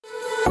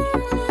Hi,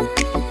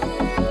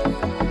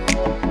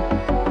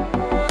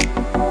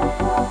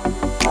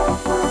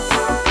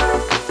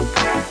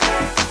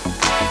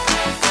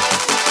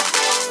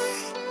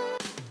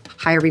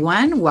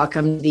 everyone.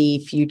 Welcome to the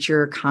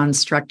Future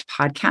Construct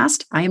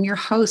podcast. I am your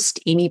host,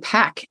 Amy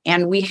Peck,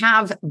 and we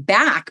have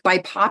back by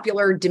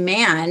popular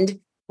demand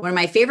one of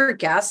my favorite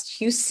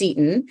guests, Hugh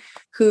Seaton,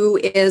 who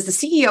is the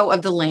CEO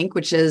of The Link,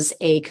 which is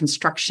a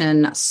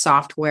construction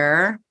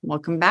software.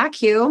 Welcome back,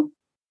 Hugh.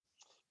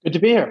 Good to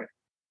be here.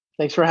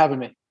 Thanks for having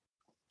me.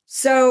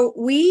 So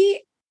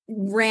we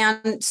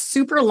ran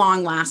super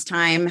long last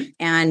time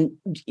and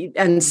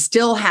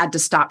still had to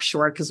stop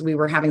short because we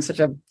were having such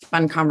a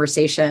fun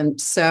conversation.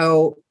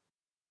 So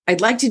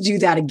I'd like to do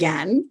that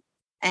again.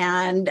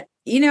 And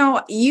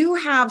you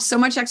have so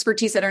much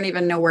expertise, I don't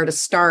even know where to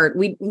start.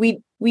 We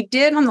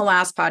did on the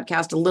last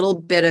podcast a little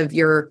bit of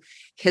your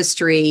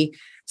history.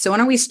 So why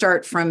don't we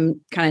start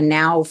from kind of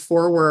now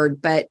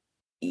forward? But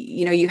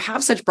you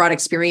have such broad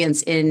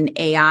experience in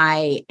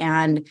AI,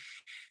 and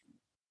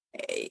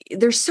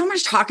there's so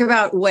much talk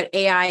about what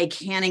AI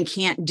can and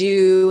can't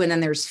do. And then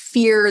there's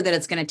fear that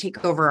it's going to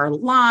take over our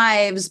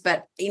lives.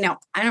 But, I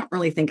don't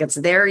really think it's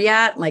there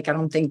yet. Like, I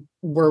don't think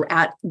we're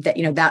at that,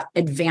 that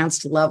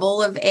advanced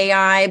level of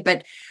AI.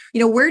 But,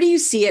 where do you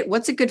see it?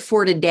 What's it good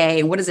for today?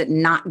 And what is it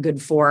not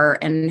good for?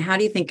 And how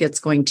do you think it's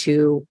going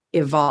to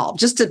evolve?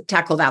 Just to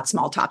tackle that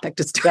small topic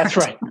to start.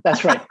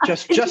 That's right.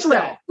 Just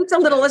that. It's a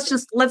little,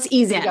 let's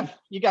ease in.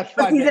 You got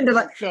 5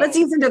 minutes. Let's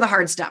ease into the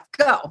hard stuff.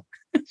 Go.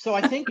 So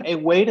I think a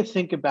way to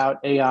think about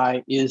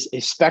AI is a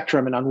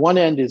spectrum. And on one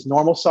end is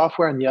normal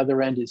software and the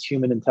other end is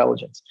human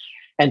intelligence.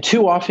 And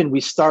too often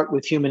we start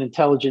with human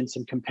intelligence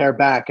and compare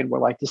back and we're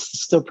like, this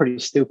is still pretty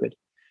stupid.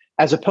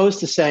 As opposed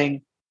to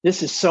saying,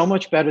 this is so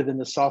much better than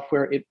the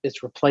software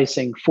it's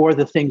replacing for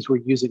the things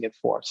we're using it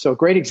for. So a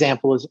great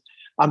example is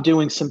I'm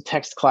doing some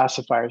text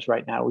classifiers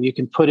right now where you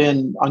can put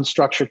in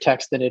unstructured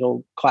text and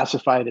it'll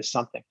classify it as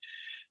something.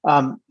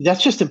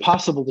 That's just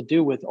impossible to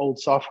do with old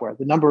software.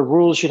 The number of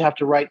rules you'd have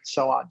to write and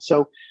so on.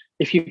 So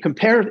if you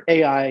compare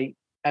AI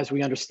as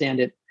we understand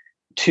it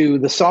to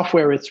the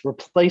software it's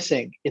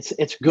replacing,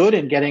 it's good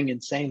and getting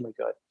insanely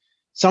good.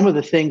 Some of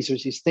the things,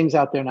 there's these things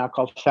out there now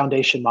called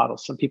foundation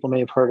models. Some people may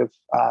have heard of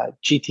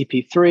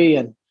GTP3,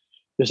 and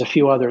there's a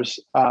few others,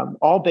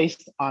 all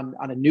based on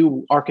a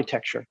new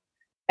architecture.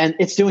 And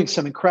it's doing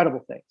some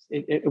incredible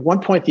things. At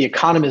one point, The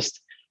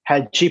Economist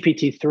had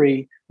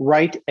GPT-3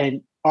 write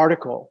an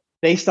article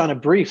based on a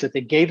brief that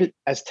they gave it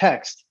as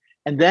text,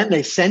 and then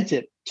they sent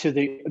it to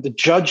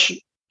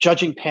the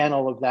judging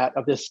panel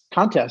of this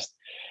contest.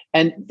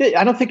 And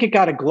I don't think it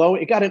got it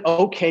got an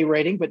okay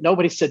rating, but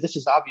nobody said this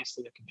is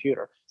obviously a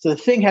computer. So the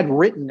thing had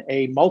written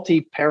a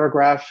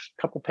multi-paragraph,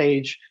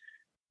 couple-page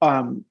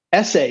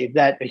essay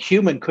that a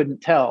human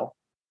couldn't tell.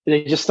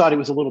 They just thought it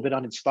was a little bit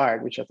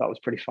uninspired, which I thought was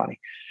pretty funny.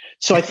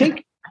 So I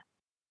think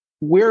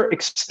we're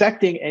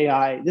expecting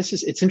AI.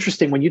 It's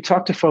interesting when you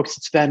talk to folks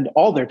that spend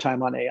all their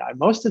time on AI,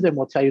 most of them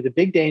will tell you the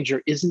big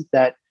danger isn't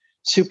that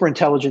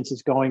superintelligence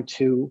is going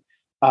to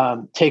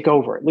take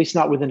over, at least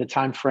not within a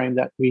time frame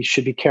that we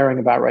should be caring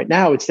about right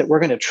now. It's that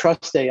we're going to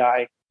trust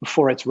AI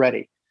before it's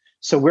ready.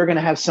 So we're going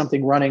to have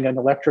something running an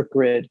electric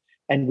grid,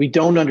 and we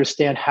don't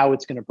understand how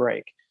it's going to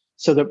break.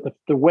 So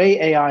the way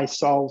AI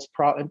solves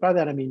problems, and by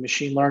that I mean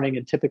machine learning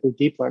and typically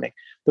deep learning,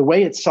 the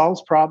way it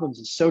solves problems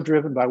is so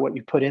driven by what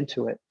you put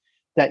into it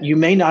that you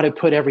may not have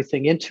put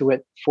everything into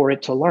it for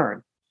it to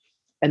learn.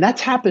 And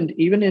that's happened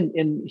even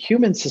in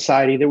human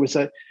society. There was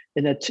in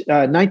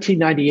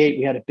 1998,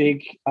 we had a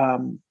big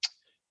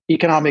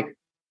economic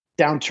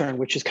downturn,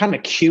 which is kind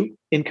of cute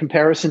in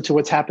comparison to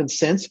what's happened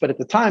since. But at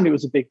the time, it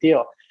was a big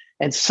deal.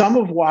 And some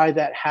of why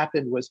that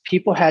happened was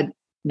people had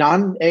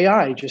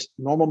non-AI, just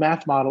normal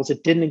math models.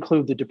 It didn't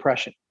include the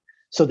depression.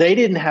 So they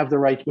didn't have the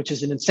right, which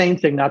is an insane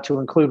thing not to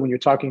include when you're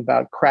talking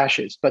about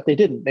crashes, but they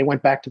didn't. They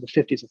went back to the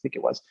 50s, I think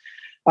it was.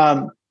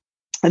 And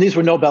these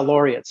were Nobel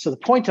laureates. So the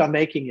point I'm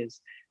making is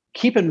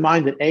keep in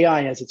mind that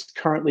AI as it's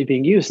currently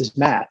being used is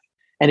math.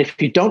 And if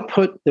you don't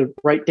put the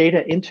right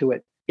data into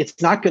it, it's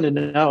not going to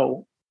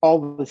know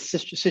all the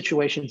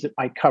situations it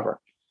might cover.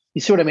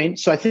 You see what I mean?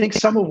 So I think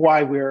some of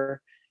why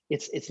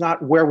it's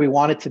not where we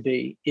want it to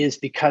be is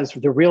because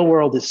the real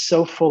world is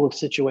so full of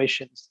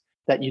situations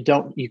that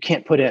you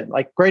can't put in.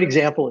 Like, great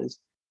example is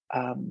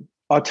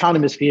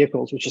autonomous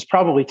vehicles, which is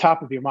probably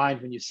top of your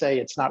mind when you say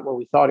it's not where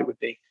we thought it would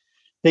be.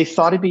 They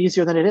thought it'd be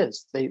easier than it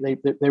is.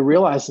 They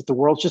realized that the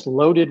world's just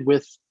loaded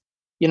with,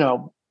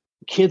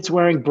 kids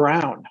wearing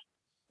brown,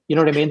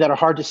 what I mean, that are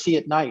hard to see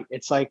at night.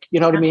 It's like,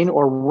 what I mean,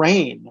 or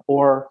rain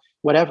or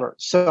whatever.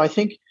 So I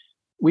think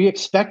we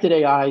expected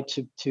AI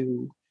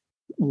to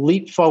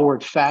leap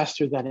forward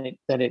faster than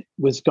it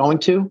was going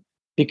to,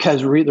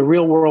 because the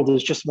real world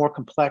is just more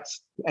complex,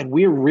 and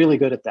we're really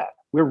good at that.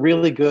 We're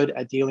really good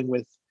at dealing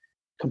with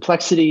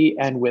complexity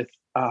and with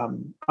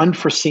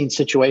unforeseen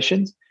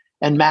situations,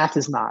 and math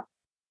is not.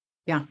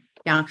 Yeah.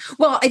 Yeah.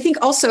 Well, I think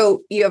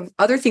also you have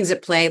other things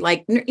at play,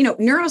 like,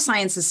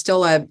 neuroscience is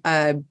still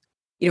a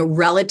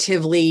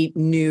relatively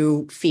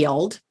new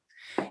field.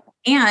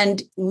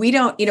 And we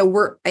don't,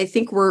 I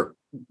think we're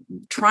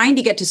trying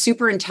to get to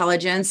super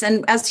intelligence.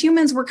 And as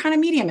humans, we're kind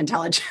of medium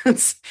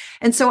intelligence.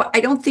 And so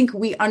I don't think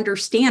we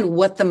understand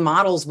what the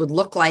models would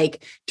look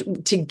like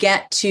to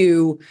get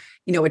to,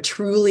 a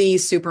truly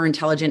super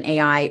intelligent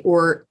AI,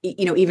 or,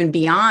 even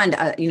beyond,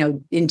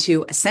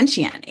 into a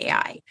sentient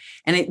AI.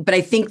 But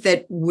I think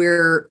that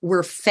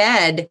we're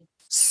fed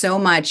so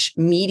much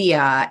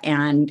media,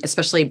 and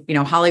especially,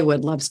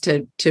 Hollywood loves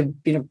to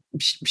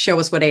show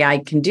us what AI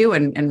can do,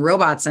 and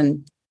robots.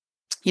 And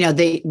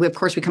of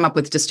course, we come up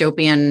with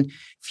dystopian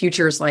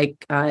futures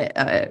like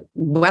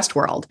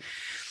Westworld.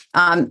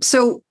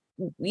 So,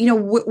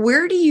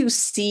 where do you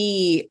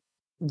see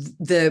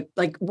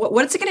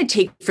what's it going to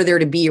take for there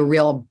to be a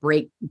real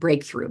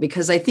breakthrough?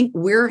 Because I think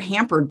we're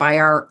hampered by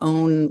our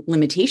own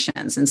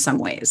limitations in some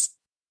ways.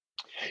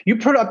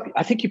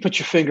 I think you put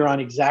your finger on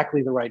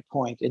exactly the right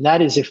point. And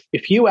that is,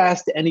 if you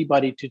asked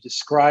anybody to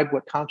describe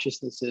what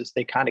consciousness is,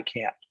 they kind of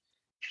can't.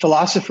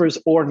 Philosophers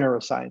or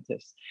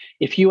neuroscientists.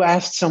 If you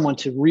asked someone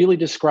to really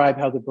describe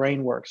how the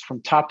brain works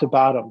from top to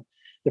bottom,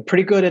 they're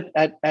pretty good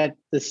at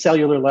the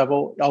cellular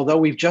level, although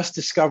we've just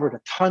discovered a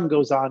ton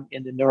goes on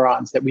in the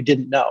neurons that we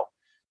didn't know.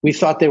 We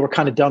thought they were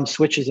kind of dumb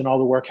switches and all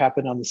the work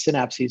happened on the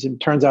synapses, and it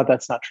turns out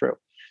that's not true.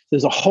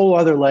 There's a whole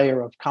other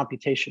layer of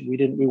computation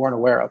we weren't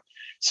aware of.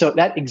 So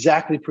that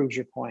exactly proves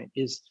your point,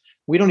 is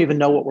we don't even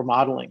know what we're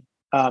modeling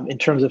in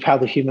terms of how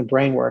the human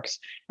brain works.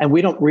 And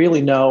we don't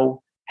really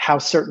know how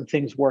certain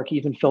things work,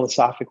 even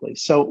philosophically.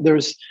 So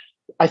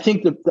I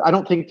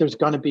don't think there's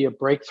going to be a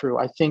breakthrough.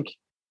 I think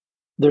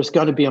there's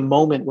going to be a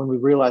moment when we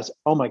realize,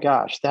 oh my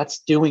gosh, that's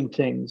doing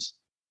things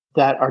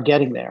that are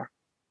getting there.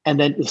 And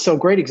then, so a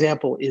great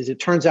example is, it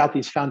turns out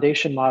these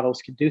foundation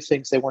models can do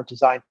things they weren't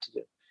designed to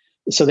do.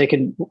 So they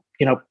can,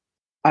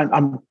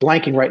 I'm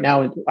blanking right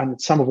now on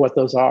some of what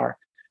those are.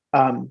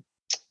 Let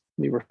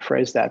me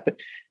rephrase that. But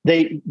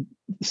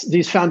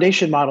these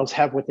foundation models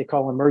have what they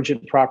call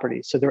emergent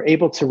properties. So they're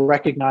able to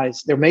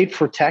recognize, they're made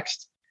for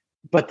text,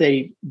 but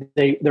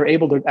they're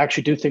able to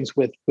actually do things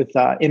with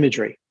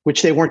imagery,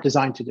 which they weren't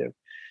designed to do.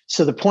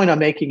 So the point I'm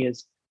making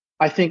is,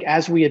 I think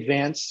as we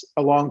advance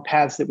along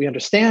paths that we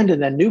understand,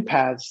 and then new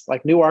paths,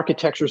 like new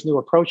architectures, new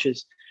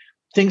approaches,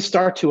 things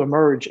start to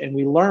emerge, and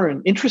we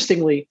learn.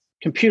 Interestingly,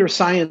 computer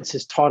science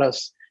has taught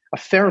us a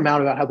fair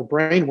amount about how the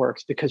brain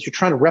works, because you're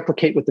trying to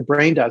replicate what the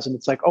brain does. And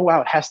it's like, oh,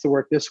 wow, it has to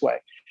work this way.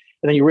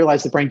 And then you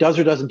realize the brain does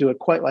or doesn't do it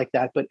quite like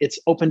that, but it's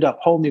opened up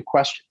whole new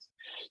questions.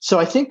 So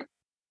I think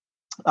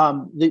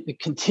the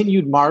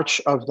continued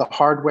march of the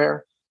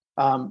hardware,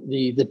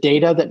 the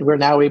data that we're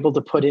now able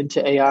to put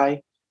into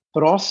AI,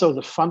 but also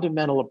the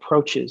fundamental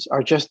approaches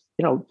are just,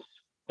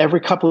 every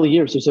couple of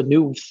years, there's a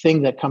new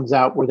thing that comes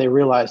out where they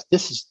realize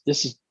this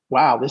is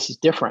wow, this is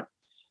different.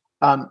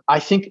 I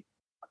think,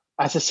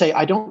 as I say,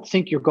 I don't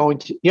think you're going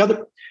to,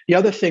 the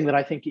other thing that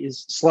I think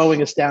is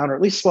slowing us down, or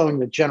at least slowing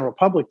the general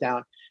public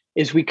down,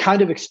 is we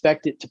kind of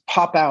expect it to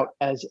pop out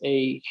as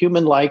a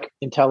human-like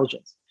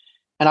intelligence.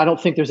 And I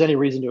don't think there's any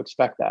reason to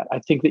expect that. I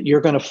think that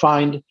you're going to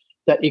find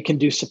that it can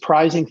do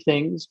surprising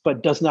things,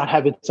 but does not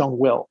have its own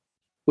will,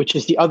 which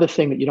is the other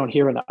thing that you don't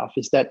hear enough,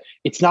 is that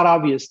it's not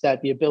obvious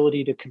that the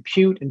ability to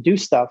compute and do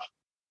stuff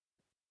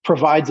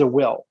provides a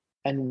will.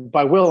 And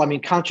by will, I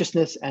mean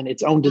consciousness and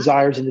its own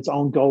desires and its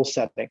own goal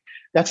setting.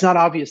 That's not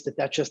obvious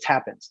that just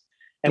happens.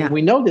 And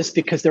we know this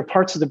because there are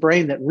parts of the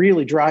brain that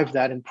really drive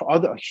that, and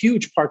other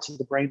huge parts of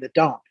the brain that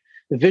don't.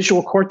 The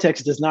visual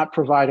cortex does not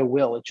provide a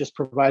will. It just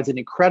provides an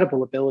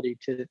incredible ability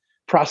to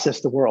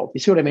process the world. You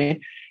see what I mean?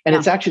 And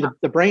it's actually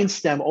the brain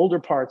stem, older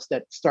parts,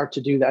 that start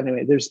to do that.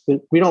 Anyway,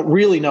 we don't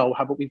really know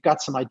how, but we've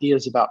got some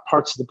ideas about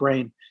parts of the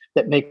brain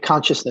that make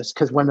consciousness,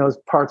 because when those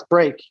parts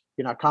break,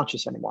 you're not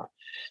conscious anymore.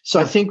 So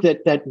I think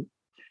that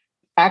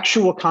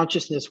actual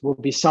consciousness will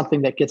be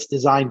something that gets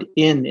designed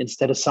in,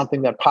 instead of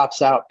something that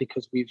pops out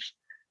because we've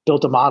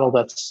built a model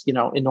that's,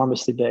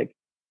 enormously big.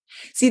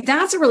 See,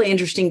 that's a really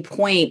interesting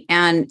point.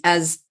 And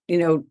as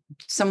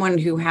someone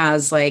who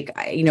has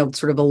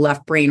sort of a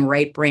left brain,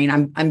 right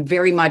brain, I'm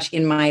very much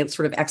in my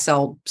sort of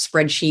Excel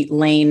spreadsheet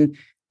lane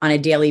on a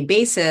daily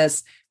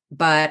basis,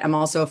 but I'm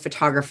also a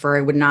photographer.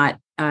 I would not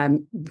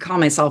call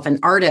myself an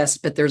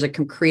artist, but there's a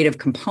creative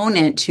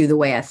component to the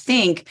way I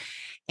think.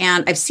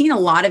 And I've seen a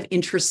lot of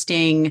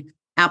interesting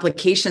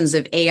applications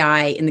of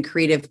AI in the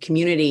creative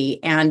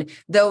community. And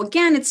though,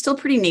 again, it's still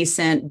pretty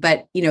nascent,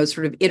 but,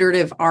 sort of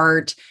iterative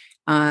art,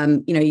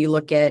 you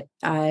look at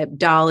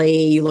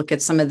DALL-E, you look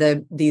at some of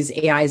these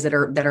AIs that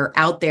are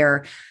out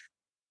there.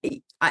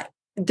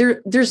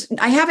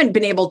 I haven't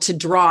been able to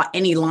draw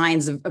any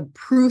lines of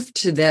proof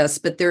to this,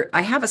 but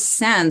I have a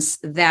sense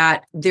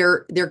that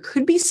there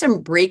could be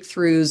some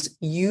breakthroughs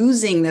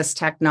using this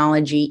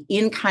technology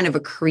in kind of a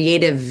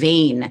creative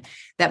vein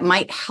that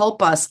might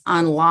help us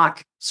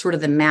unlock sort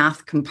of the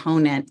math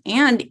component,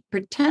 and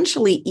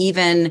potentially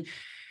even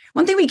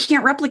one thing we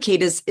can't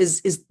replicate is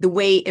the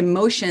way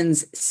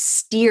emotions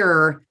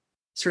steer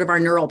sort of our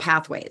neural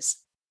pathways.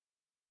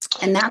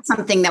 And that's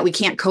something that we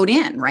can't code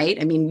in, right?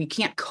 I mean, we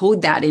can't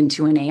code that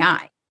into an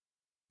AI.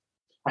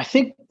 I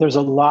think there's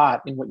a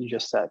lot in what you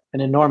just said,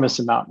 an enormous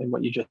amount in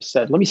what you just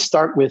said. Let me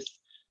start with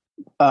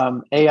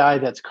AI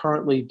that's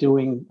currently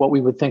doing what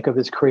we would think of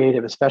as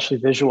creative, especially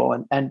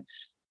visual. And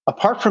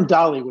apart from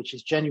DALL-E, which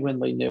is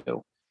genuinely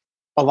new,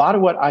 a lot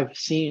of what I've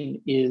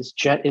seen is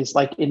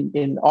like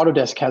in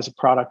Autodesk has a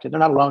product, and they're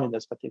not alone in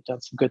this, but they've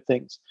done some good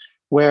things,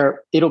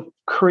 where it'll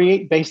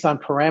create based on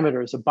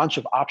parameters a bunch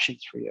of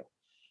options for you.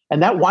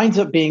 And that winds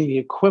up being the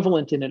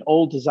equivalent in an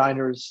old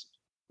designer's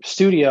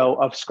studio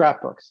of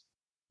scrapbooks,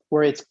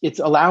 where it's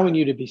allowing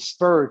you to be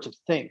spurred to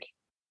think.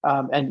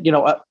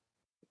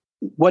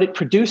 What it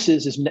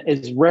produces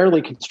is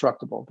rarely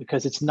constructible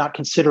because it's not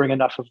considering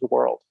enough of the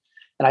world.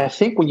 And I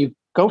think when you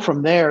go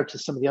from there to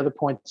some of the other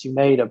points you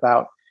made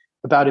about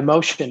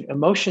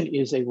emotion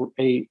is a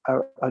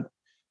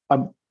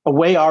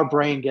way our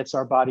brain gets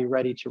our body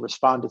ready to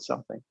respond to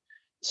something.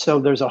 So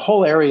there's a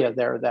whole area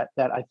there that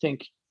I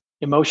think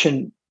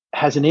emotion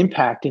has an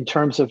impact in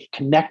terms of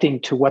connecting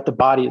to what the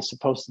body is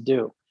supposed to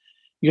do.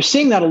 You're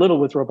seeing that a little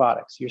with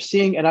robotics. You're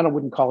seeing, and I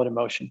wouldn't call it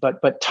emotion,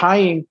 but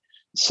tying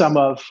some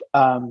of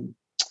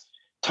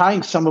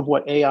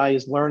what AI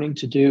is learning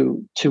to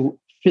do to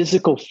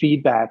physical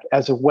feedback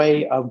as a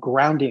way of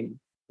grounding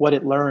what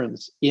it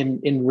learns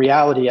in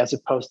reality as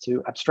opposed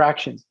to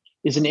abstractions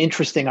is an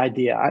interesting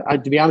idea.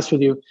 To be honest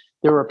with you,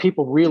 there are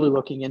people really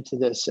looking into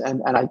this,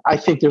 and I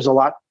think there's a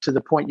lot to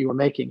the point you were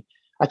making.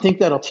 I think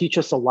that'll teach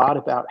us a lot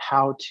about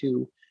how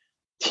to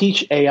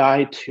teach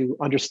AI to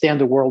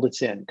understand the world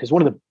it's in, because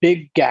one of the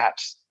big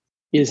gaps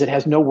is it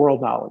has no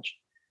world knowledge,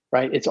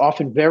 right? It's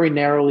often very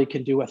narrowly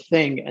can do a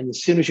thing, and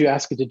as soon as you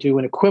ask it to do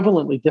an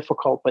equivalently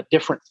difficult but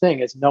different thing,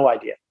 it has no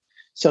idea.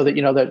 So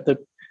that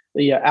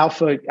the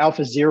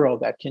Alpha Zero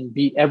that can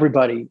beat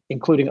everybody,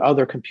 including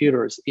other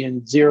computers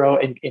in Zero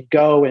and in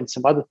Go and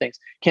some other things,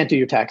 can't do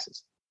your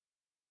taxes,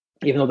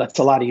 even though that's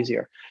a lot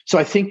easier. So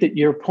I think that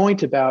your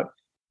point about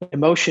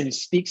emotion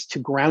speaks to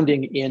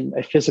grounding in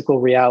a physical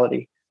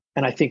reality.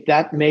 And I think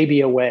that may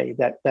be a way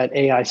that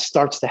AI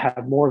starts to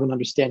have more of an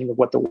understanding of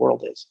what the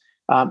world is.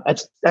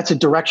 That's a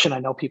direction I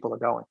know people are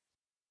going.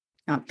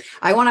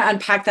 I want to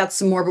unpack that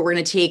some more, but we're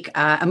going to take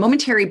a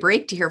momentary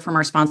break to hear from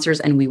our sponsors,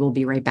 and we will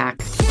be right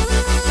back.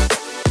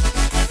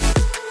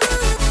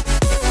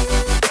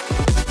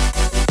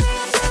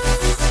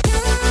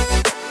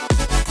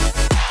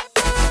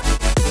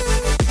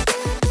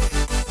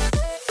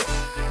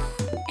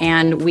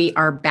 And we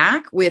are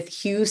back with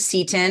Hugh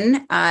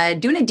Seaton,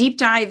 doing a deep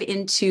dive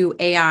into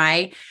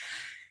AI.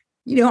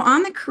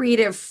 On the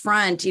creative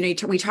front,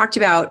 we talked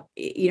about,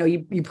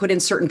 you put in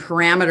certain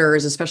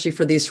parameters, especially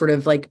for these sort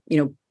of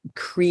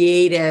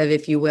creative,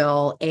 if you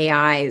will,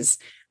 AIs.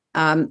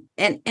 And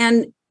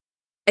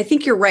I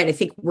think you're right. I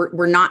think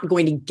we're not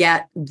going to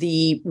get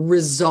the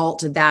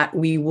result that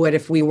we would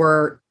if we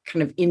were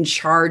kind of in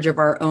charge of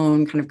our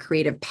own kind of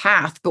creative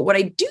path. But what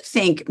I do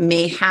think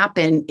may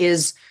happen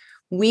is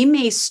we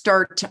may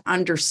start to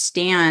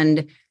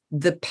understand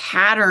the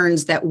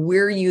patterns that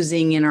we're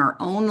using in our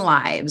own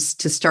lives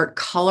to start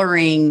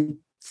coloring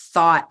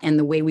thought and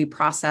the way we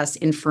process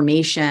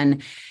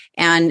information.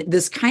 And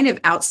this kind of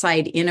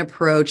outside in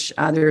approach,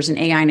 there's an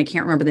AI, and I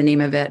can't remember the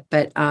name of it,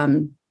 but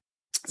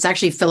it's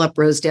actually Philip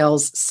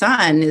Rosedale's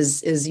son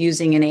is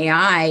using an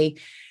AI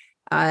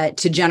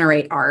to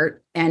generate art.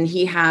 And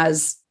he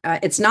has,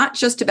 it's not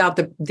just about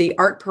the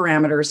art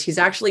parameters. He's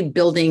actually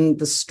building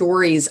the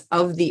stories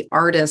of the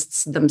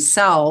artists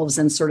themselves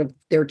and sort of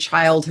their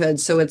childhood.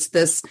 So it's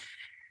this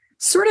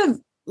sort of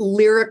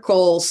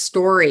lyrical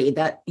story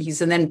that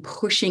he's and then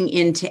pushing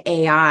into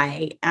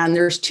AI. And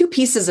there's two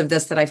pieces of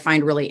this that I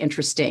find really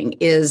interesting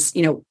is,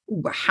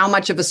 how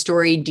much of a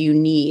story do you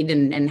need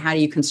and how do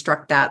you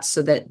construct that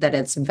so that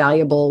it's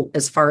valuable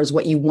as far as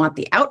what you want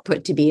the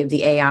output to be of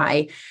the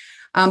AI.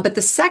 But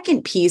the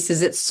second piece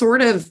is it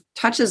sort of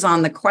touches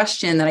on the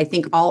question that I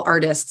think all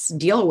artists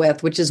deal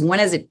with, which is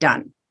when is it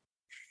done?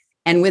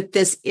 And with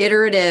this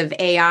iterative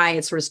AI,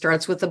 it sort of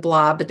starts with a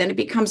blob, but then it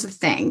becomes a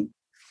thing.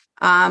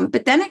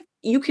 But then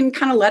you can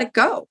kind of let it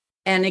go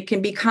and it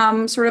can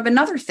become sort of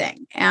another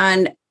thing.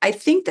 And I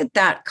think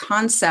that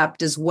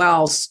concept as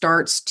well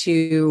starts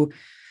to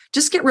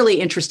just get really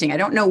interesting. I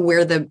don't know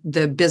where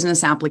the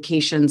business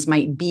applications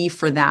might be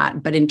for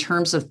that, but in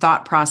terms of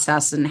thought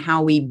process and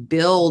how we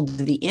build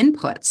the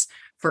inputs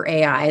for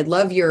AI, I'd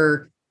love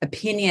your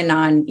opinion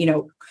on,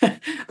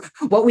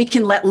 what we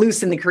can let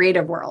loose in the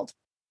creative world.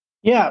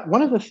 Yeah,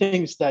 one of the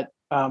things that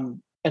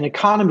an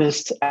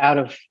economist out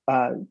of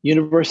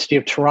University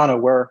of Toronto,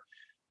 where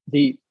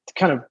the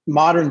kind of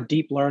modern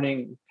deep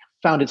learning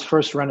found its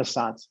first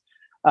renaissance,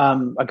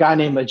 a guy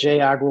named Ajay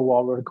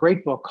Agrawal wrote a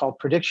great book called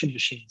Prediction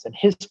Machines. And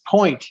his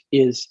point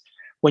is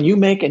when you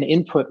make an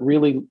input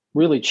really,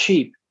 really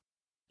cheap,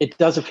 it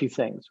does a few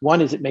things. One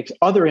is it makes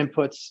other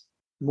inputs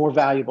more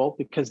valuable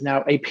because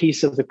now a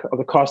piece of the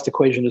cost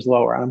equation is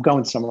lower. And I'm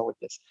going somewhere with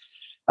this.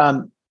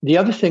 The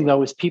other thing,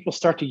 though, is people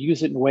start to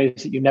use it in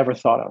ways that you never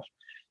thought of.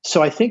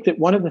 So I think that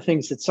one of the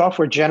things that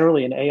software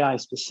generally and AI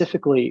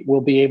specifically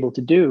will be able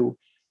to do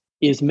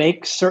is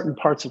make certain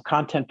parts of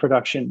content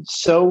production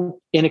so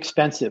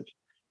inexpensive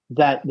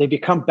that they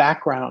become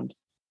background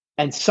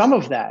And some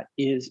of that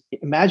is,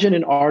 imagine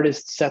an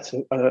artist sets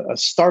a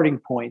starting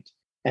point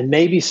and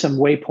maybe some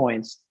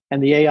waypoints,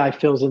 and the AI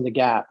fills in the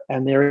gap,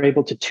 and they're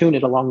able to tune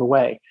it along the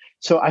way.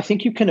 So I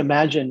think you can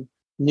imagine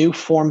new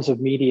forms of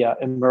media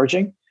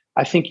emerging.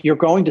 I think you're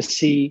going to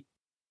see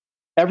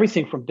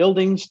everything from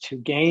buildings to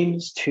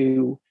games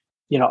to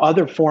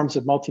other forms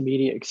of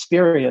multimedia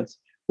experience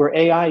where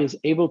AI is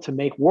able to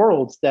make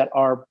worlds that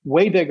are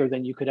way bigger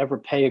than you could ever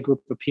pay a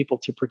group of people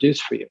to produce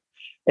for you.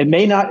 It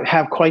may not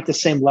have quite the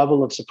same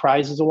level of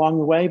surprises along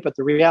the way, but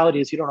the reality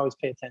is you don't always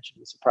pay attention to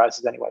the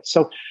surprises anyway.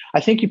 So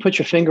I think you put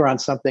your finger on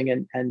something,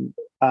 and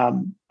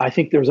I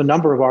think there's a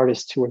number of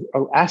artists who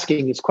are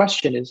asking this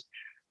question is,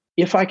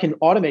 if I can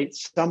automate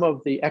some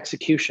of the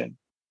execution,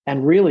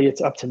 and really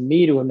it's up to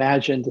me to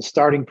imagine the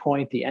starting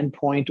point, the end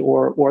point,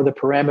 or the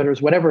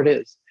parameters, whatever it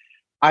is.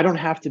 I don't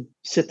have to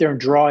sit there and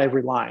draw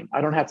every line.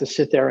 I don't have to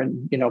sit there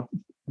and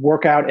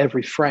work out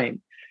every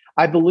frame.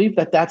 I believe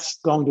that that's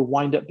going to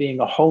wind up being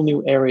a whole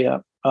new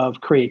area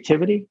of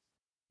creativity.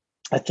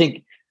 I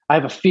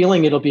have a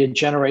feeling it'll be a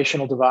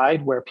generational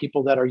divide where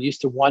people that are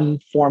used to one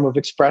form of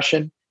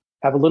expression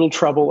have a little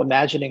trouble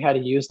imagining how to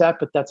use that,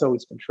 but that's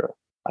always been true.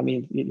 I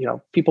mean,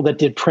 people that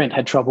did print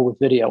had trouble with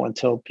video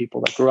until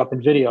people that grew up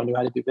in video knew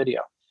how to do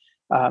video.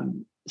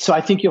 So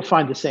I think you'll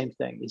find the same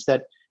thing, is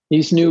that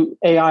these new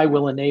AI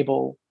will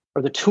enable,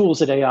 or the tools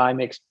that AI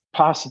makes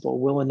possible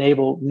will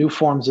enable new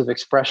forms of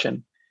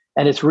expression.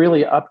 And it's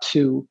really up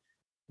to,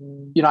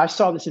 I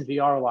saw this in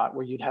VR a lot,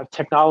 where you'd have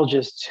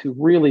technologists who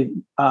really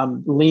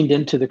leaned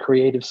into the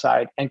creative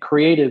side, and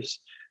creatives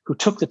who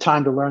took the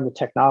time to learn the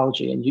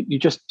technology, and you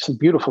just, some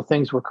beautiful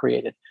things were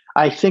created.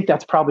 I think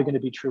that's probably going to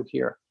be true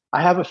here.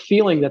 I have a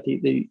feeling that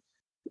the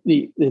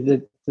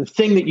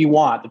thing that you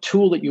want, the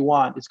tool that you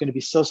want, is going to be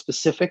so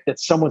specific that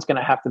someone's going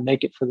to have to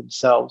make it for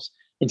themselves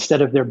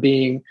instead of there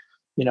being,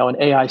 an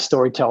AI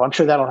storyteller. I'm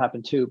sure that'll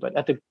happen too. But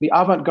at the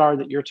avant-garde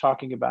that you're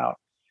talking about,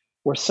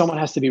 where someone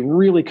has to be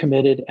really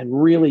committed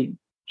and really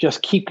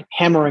just keep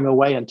hammering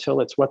away until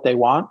it's what they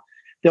want,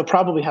 they'll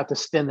probably have to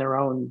spin their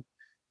own,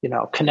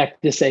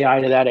 connect this AI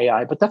to that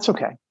AI. But that's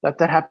okay. That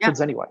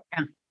happens anyway.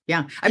 Yeah.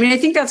 Yeah. I mean, I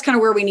think that's kind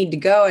of where we need to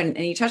go. And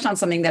you touched on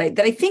something that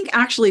I think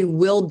actually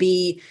will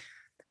be,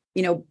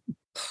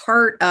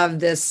 part of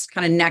this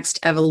kind of next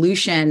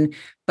evolution.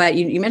 But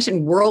you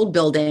mentioned world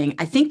building.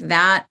 I think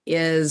that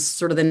is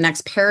sort of the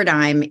next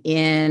paradigm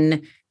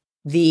in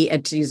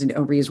to use an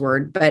overused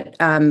word, but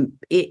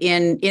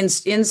in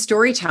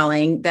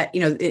storytelling, that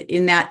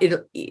in that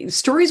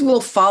stories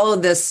will follow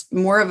this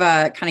more of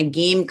a kind of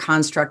game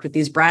construct with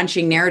these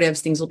branching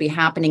narratives. Things will be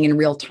happening in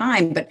real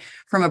time, but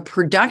from a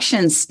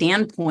production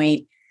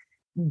standpoint,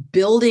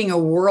 building a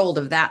world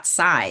of that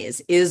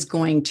size is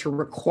going to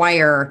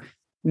require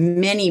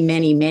many,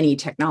 many, many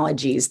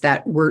technologies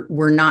that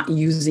we're not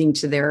using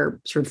to their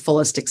sort of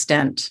fullest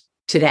extent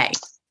today.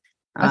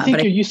 I think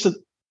you're used to.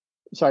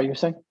 Sorry, you're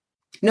saying.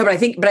 No, but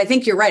I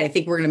think you're right. I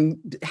think we're going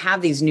to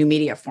have these new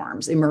media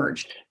forms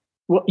emerge.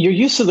 Well, your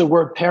use of the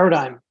word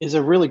paradigm is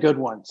a really good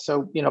one.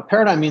 So,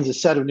 paradigm means a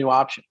set of new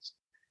options.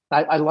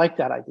 I like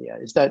that idea,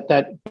 is that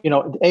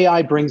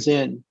AI brings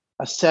in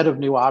a set of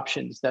new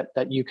options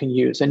that you can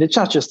use. And it's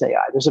not just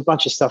AI. There's a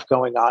bunch of stuff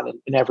going on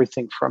in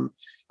everything from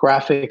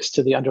graphics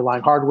to the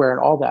underlying hardware and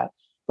all that,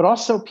 but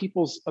also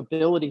people's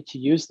ability to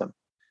use them.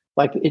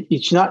 Like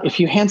it's not, if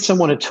you hand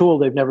someone a tool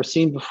they've never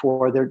seen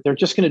before, they're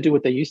just going to do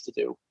what they used to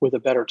do with a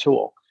better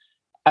tool,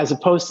 as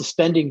opposed to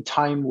spending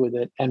time with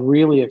it and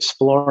really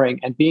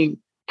exploring and being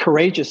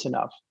courageous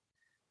enough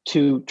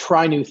to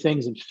try new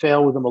things and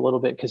fail with them a little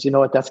bit. Because you know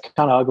what, that's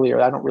kind of ugly,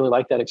 or I don't really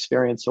like that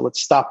experience. So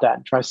let's stop that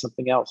and try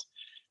something else.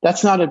 That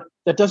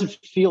doesn't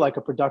feel like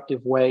a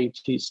productive way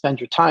to spend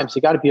your time. So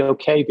you got to be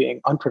okay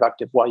being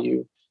unproductive while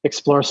you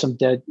explore some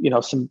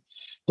some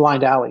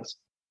blind alleys.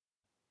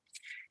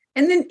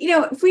 And then,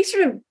 if we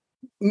sort of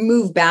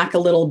move back a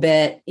little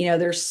bit,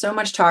 there's so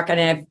much talk, and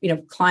I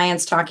have,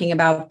 clients talking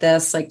about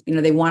this, like,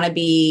 they want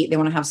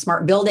to have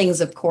smart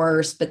buildings, of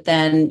course, but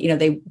then,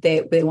 they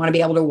want to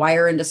be able to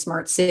wire into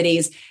smart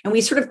cities. And we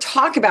sort of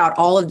talk about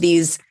all of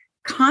these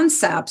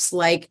concepts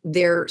like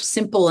they're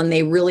simple and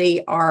they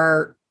really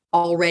are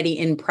already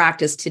in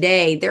practice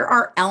today. There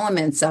are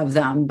elements of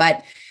them,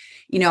 but,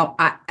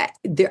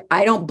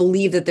 I don't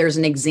believe that there's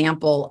an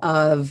example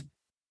of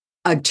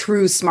a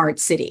true smart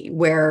city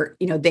where,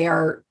 they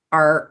are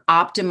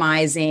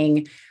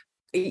optimizing,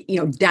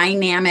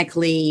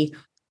 dynamically,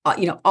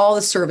 all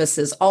the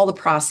services, all the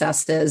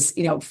processes,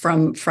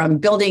 from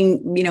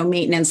building,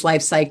 maintenance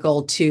life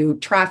cycle to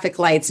traffic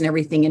lights and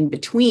everything in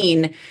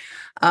between.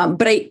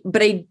 But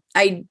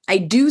I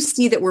do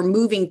see that we're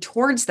moving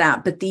towards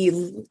that, but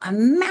the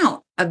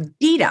amount of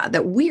data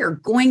that we are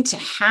going to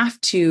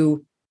have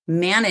to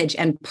manage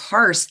and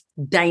parse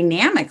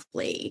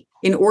dynamically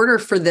in order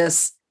for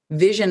this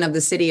vision of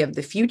the city of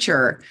the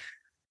future.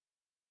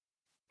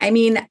 I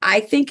mean,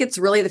 I think it's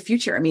really the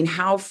future. I mean,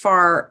 how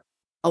far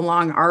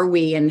along are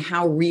we, and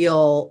how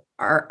real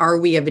are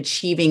we of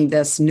achieving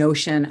this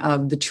notion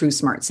of the true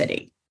smart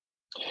city?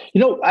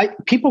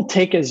 People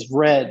take as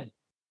read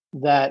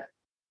that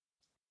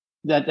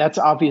that's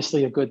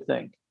obviously a good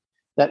thing.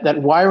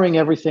 That wiring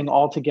everything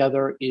all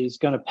together is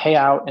going to pay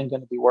out and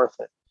going to be worth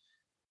it.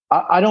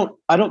 I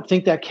don't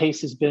think that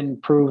case has been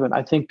proven.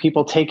 I think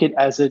people take it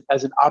as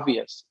an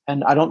obvious,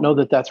 and I don't know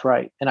that that's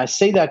right. And I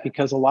say that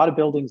because a lot of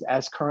buildings,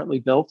 as currently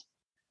built,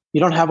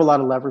 you don't have a lot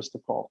of levers to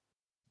pull.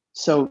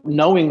 So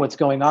knowing what's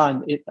going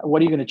on,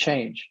 what are you going to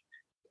change?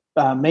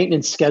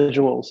 Maintenance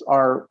schedules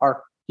are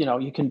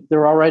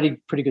they're already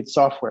pretty good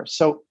software.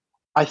 So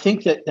I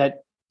think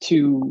that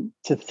to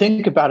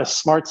think about a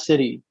smart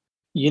city,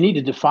 you need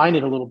to define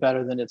it a little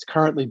better than it's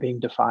currently being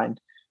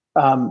defined.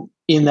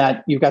 In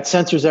that you've got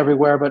sensors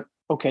everywhere, but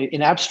okay,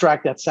 in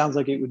abstract, that sounds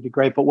like it would be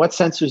great. But what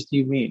sensors do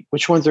you mean?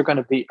 Which ones are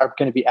going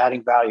to be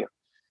adding value?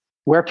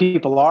 Where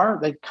people are,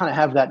 they kind of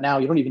have that now.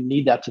 You don't even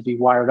need that to be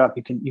wired up.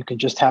 You can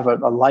just have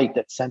a light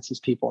that senses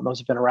people, and those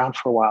have been around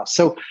for a while.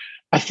 So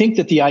I think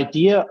that the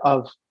idea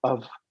of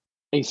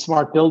a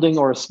smart building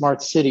or a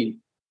smart city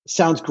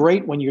sounds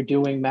great when you're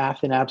doing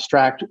math in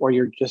abstract, or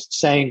you're just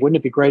saying, wouldn't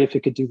it be great if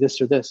it could do this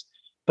or this?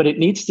 But it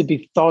needs to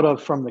be thought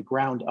of from the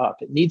ground up.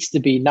 It needs to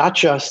be not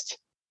just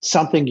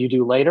something you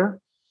do later.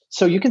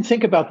 So you can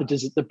think about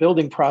the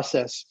building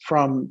process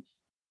from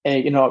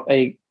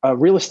a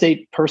real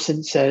estate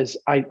person says,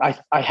 I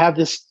have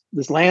this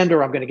land,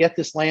 or I'm going to get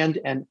this land,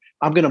 and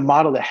I'm going to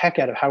model the heck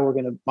out of how we're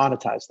going to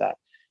monetize that.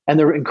 And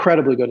they're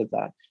incredibly good at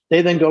that.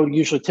 They then go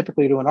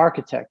typically to an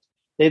architect.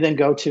 They then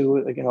go to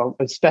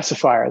a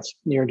specifier. It's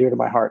near and dear to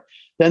my heart.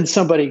 Then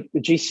the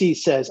GC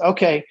says,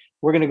 okay,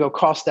 we're going to go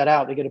cost that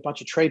out. They get a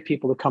bunch of trade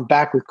people to come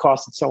back with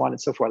costs and so on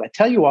and so forth. I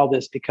tell you all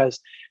this because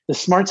the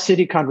smart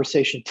city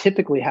conversation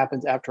typically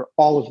happens after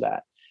all of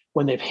that,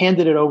 when they've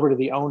handed it over to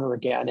the owner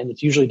again. And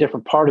it's usually a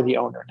different part of the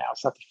owner now.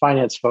 It's not the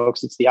finance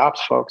folks, it's the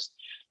ops folks.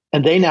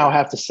 And they now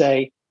have to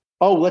say,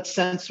 oh, let's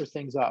censor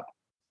things up.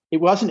 It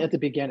wasn't at the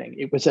beginning.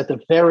 It was at the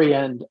very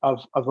end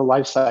of the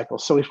life cycle.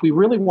 So if we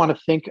really want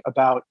to think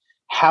about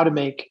how to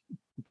make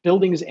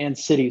buildings and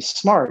cities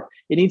smart,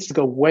 it needs to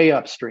go way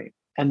upstream.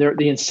 And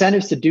the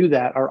incentives to do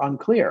that are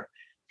unclear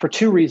for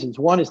two reasons.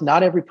 One is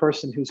not every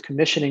person who's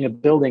commissioning a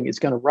building is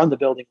going to run the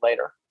building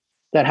later.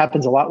 That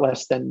happens a lot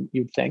less than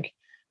you'd think.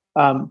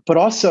 But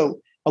also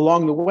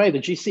along the way, the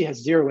GC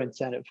has zero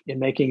incentive in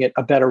making it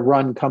a better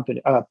run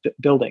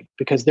building,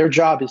 because their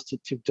job is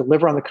to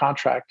deliver on the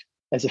contract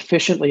as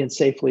efficiently and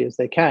safely as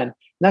they can. And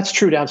that's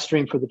true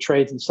downstream for the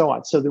trades and so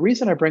on. So the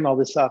reason I bring all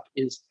this up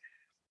is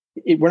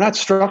we're not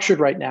structured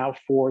right now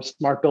for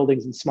smart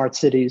buildings and smart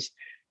cities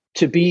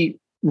to be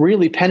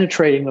really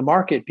penetrating the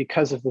market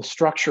because of the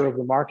structure of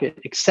the market,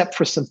 except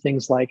for some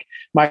things like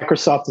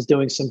Microsoft is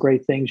doing some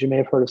great things. You may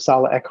have heard of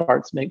Sala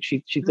Eckhart.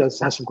 She has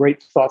some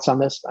great thoughts on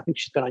this. I think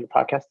she's been on your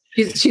podcast.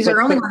 She's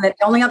the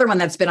only other one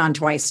that's been on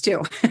twice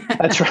too.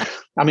 That's right.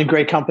 I mean,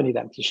 great company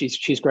then.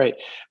 She's great.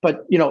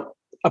 But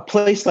a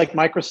place like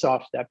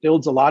Microsoft that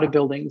builds a lot of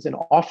buildings, and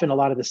often a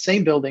lot of the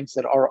same buildings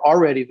that are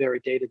already very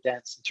data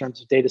dense in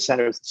terms of data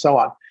centers and so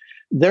on,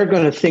 they're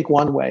going to think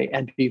one way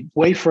and be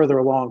way further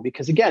along,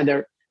 because again,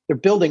 they're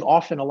building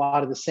often a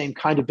lot of the same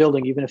kind of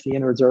building, even if the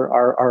innards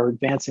are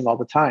advancing all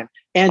the time.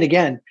 And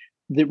again,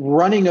 the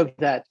running of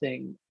that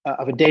thing,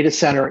 of a data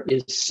center,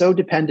 is so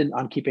dependent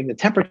on keeping the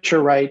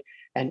temperature right.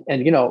 And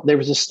there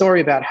was a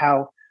story about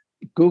how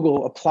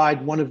Google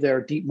applied one of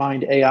their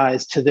DeepMind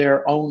AIs to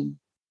their own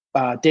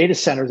data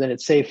centers, and it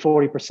saved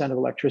 40% of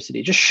electricity.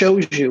 It just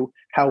shows you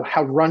how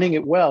running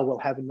it well will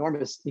have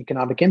enormous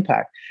economic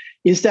impact.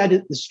 Is that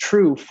is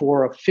true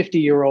for a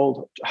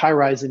 50-year-old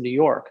high-rise in New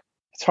York?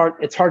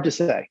 It's hard to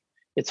say.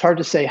 It's hard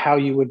to say how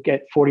you would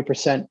get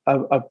 40%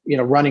 of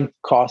running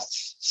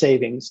costs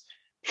savings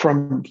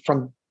from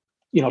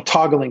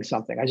toggling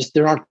something.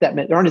 There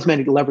aren't as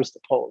many levers to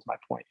pull, is my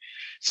point.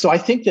 So I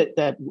think that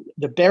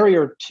the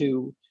barrier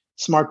to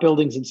smart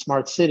buildings and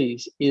smart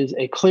cities is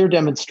a clear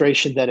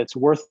demonstration that it's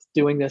worth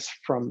doing this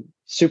from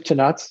soup to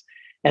nuts,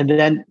 and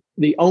then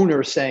the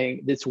owner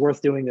saying it's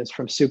worth doing this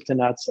from soup to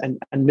nuts. And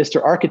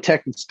Mr.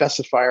 Architect and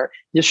Specifier,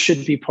 this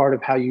should be part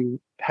of how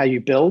you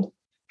build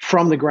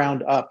from the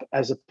ground up,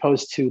 as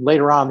opposed to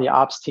later on the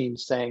ops team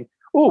saying,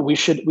 "Oh, we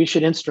should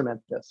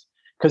instrument this,"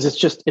 because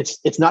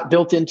it's not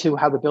built into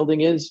how the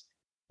building is.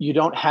 You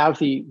don't have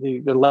the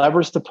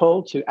levers to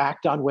pull to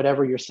act on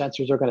whatever your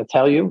sensors are going to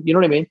tell you. You know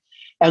what I mean?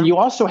 And you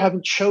also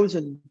haven't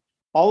chosen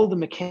all of the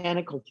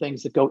mechanical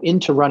things that go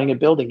into running a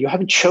building. You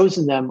haven't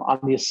chosen them on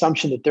the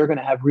assumption that they're going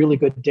to have really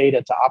good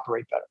data to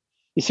operate better.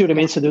 You see what I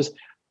mean? So there's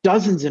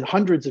dozens and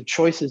hundreds of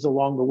choices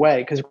along the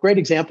way. Because a great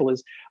example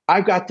is,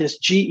 I've got this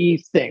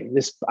GE thing,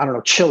 this,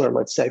 chiller,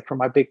 let's say, from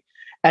my big,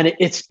 and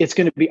it's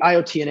going to be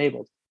IoT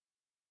enabled,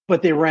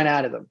 but they ran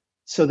out of them.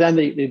 So then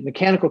the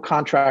mechanical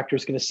contractor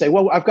is going to say,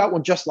 well, I've got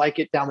one just like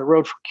it down the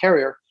road from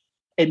Carrier.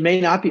 It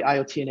may not be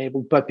IoT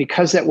enabled, but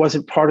because that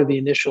wasn't part of the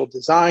initial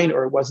design,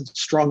 or it wasn't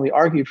strongly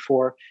argued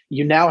for,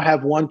 you now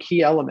have one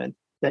key element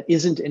that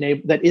isn't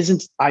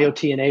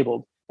IoT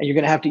enabled, and you're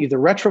going to have to either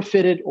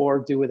retrofit it or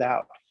do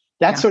without.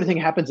 That sort of thing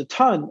happens a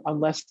ton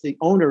unless the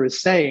owner is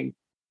saying,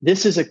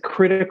 this is a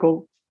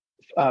critical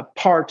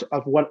part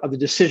of the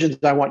decisions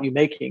I want you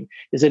making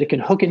is that it can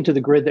hook into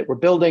the grid that we're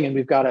building, and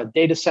we've got a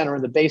data center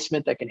in the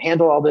basement that can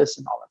handle all this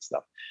and all that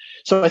stuff.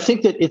 So I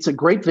think that it's a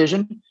great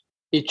vision.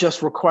 It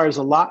just requires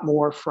a lot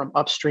more from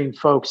upstream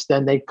folks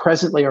than they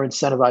presently are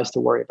incentivized to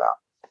worry about.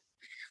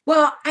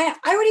 Well, I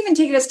would even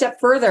take it a step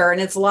further, and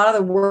it's a lot of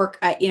the work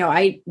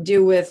I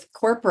do with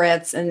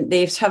corporates, and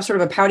they have sort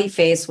of a pouty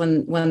face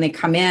when they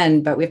come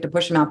in, but we have to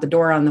push them out the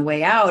door on the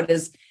way out.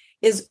 Is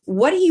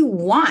what do you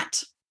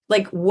want?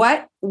 Like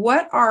what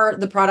are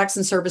the products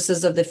and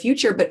services of the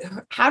future? But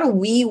how do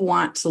we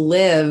want to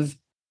live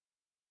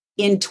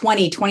in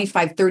 20,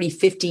 25, 30,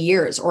 50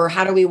 years? Or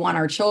how do we want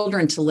our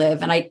children to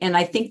live? And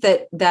I think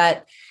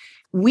that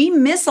we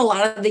miss a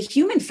lot of the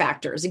human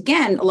factors.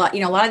 Again, a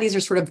lot of these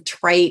are sort of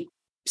trite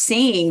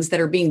sayings that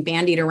are being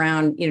bandied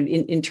around,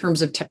 in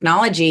terms of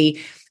technology,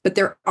 but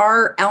there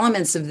are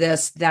elements of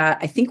this that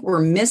I think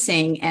we're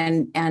missing.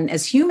 And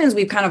as humans,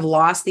 we've kind of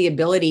lost the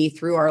ability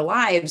through our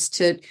lives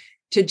to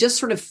just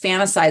sort of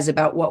fantasize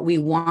about what we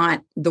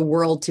want the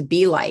world to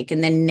be like.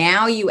 And then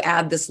now you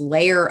add this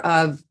layer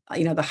of,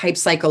 the hype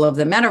cycle of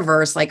the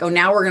metaverse, like, oh,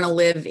 now we're going to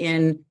live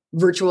in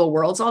virtual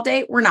worlds all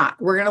day. We're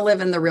not. We're going to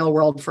live in the real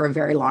world for a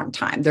very long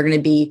time. There's going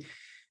to be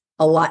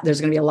a lot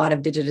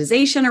of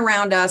digitization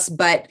around us,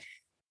 but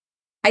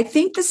I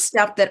think the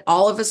step that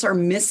all of us are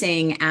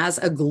missing as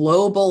a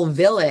global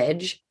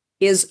village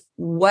is,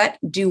 what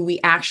do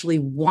we actually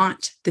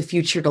want the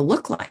future to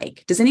look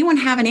like? Does anyone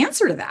have an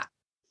answer to that?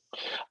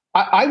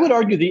 I would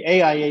argue the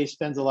AIA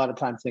spends a lot of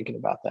time thinking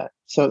about that.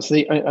 So it's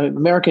the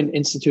American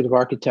Institute of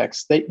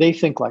Architects. They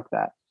think like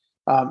that.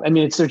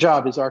 It's their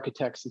job as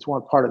architects. It's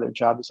one part of their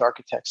job as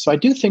architects. So I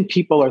do think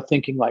people are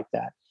thinking like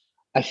that.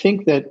 I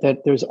think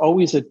that there's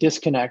always a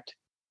disconnect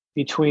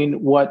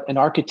between what an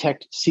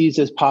architect sees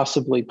as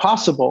possibly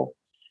possible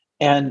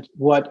and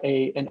what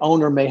an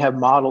owner may have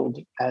modeled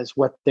as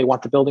what they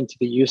want the building to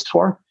be used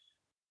for.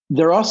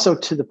 They're also,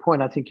 to the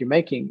point I think you're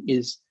making,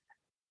 is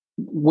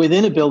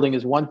within a building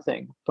is one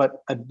thing,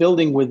 but a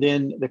building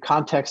within the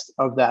context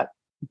of that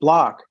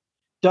block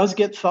does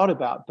get thought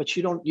about, but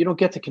you don't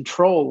get to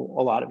control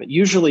a lot of it.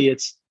 Usually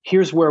it's,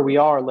 here's where we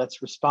are,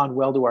 let's respond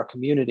well to our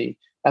community,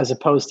 as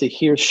opposed to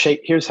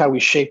here's how we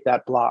shape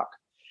that block.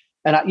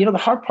 And the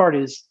hard part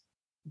is,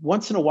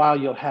 once in a while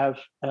you'll have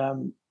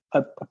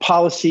a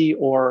policy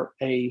or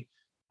a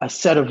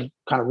set of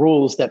kind of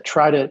rules that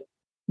try to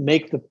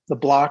make the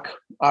block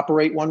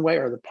operate one way,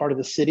 or the part of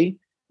the city.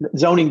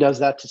 Zoning does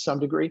that to some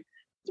degree.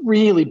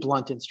 Really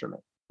blunt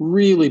instrument.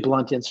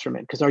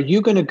 Because are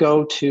you going to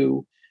go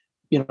to,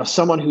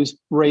 someone who's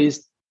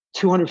raised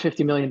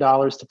 $250 million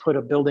to put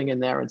a building in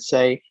there and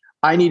say,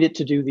 I need it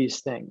to do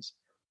these things?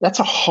 That's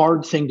a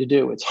hard thing to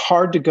do. It's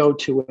hard to go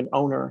to an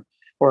owner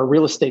or a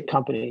real estate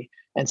company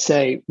and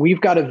say,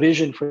 we've got a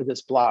vision for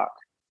this block.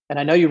 And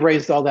I know you've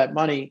raised all that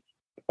money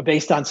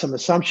based on some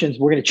assumptions.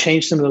 We're going to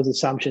change some of those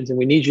assumptions, and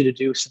we need you to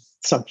do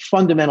some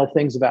fundamental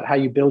things about how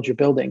you build your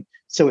building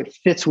so it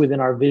fits within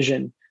our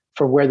vision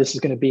for where this is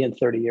going to be in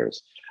 30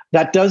 years.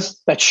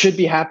 That should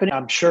be happening.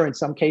 I'm sure in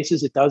some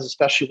cases it does,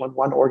 especially when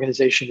one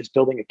organization is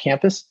building a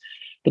campus.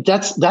 But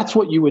that's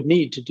what you would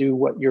need to do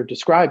what you're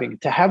describing,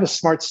 to have a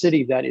smart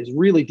city that is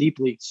really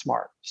deeply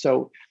smart.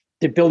 So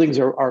the buildings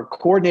are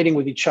coordinating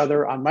with each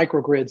other on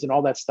microgrids and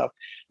all that stuff.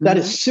 That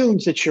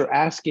assumes that you're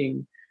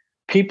asking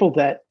people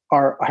that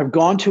have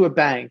gone to a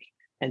bank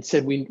and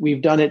said,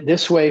 we've done it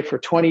this way for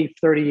 20,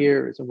 30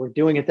 years, and we're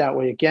doing it that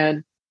way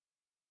again,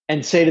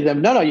 and say to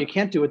them, no, you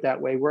can't do it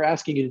that way. We're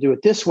asking you to do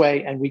it this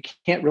way, and we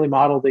can't really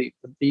model the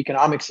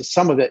economics of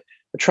some of it,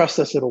 but trust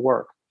us, it'll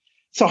work.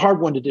 It's a hard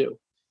one to do,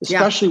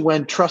 especially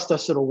when trust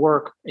us, it'll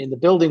work in the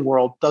building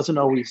world doesn't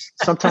always,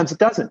 sometimes it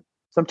doesn't.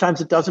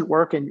 Sometimes it doesn't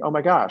work, and oh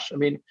my gosh,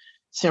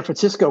 San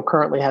Francisco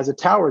currently has a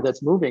tower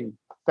that's moving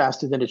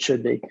faster than it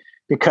should be,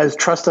 because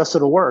trust us,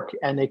 it'll work.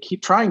 And they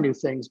keep trying new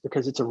things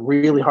because it's a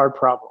really hard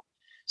problem.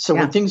 So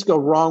when things go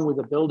wrong with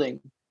a building,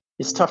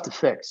 it's tough to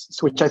fix,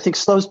 which I think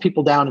slows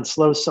people down and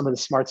slows some of the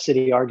smart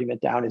city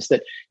argument down, is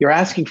that you're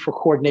asking for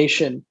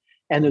coordination,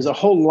 and there's a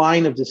whole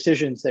line of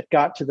decisions that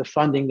got to the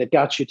funding that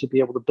got you to be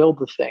able to build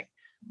the thing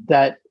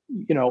that,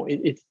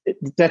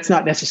 that's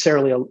not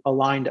necessarily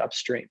aligned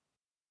upstream.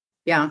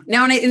 Yeah.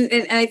 Now,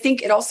 and I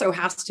think it also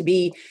has to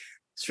be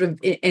sort of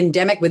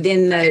endemic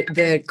within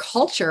the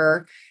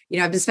culture.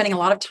 I've been spending a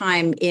lot of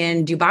time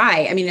in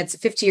Dubai. It's a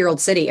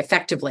 50-year-old city,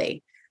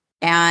 effectively.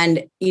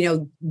 And,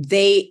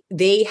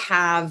 they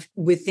have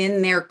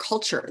within their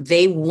culture,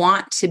 they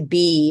want to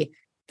be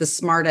the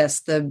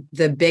smartest,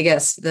 the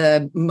biggest,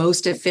 the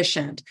most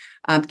efficient.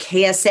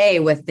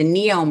 KSA with the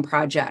NEOM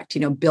project,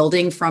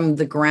 building from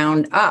the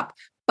ground up.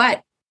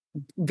 But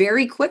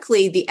very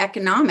quickly, the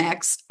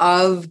economics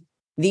of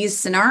these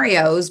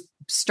scenarios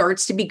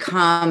starts to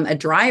become a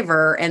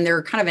driver, and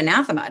they're kind of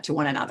anathema to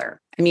one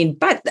another.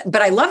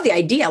 But I love the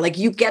idea. Like,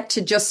 you get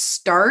to just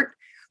start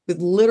with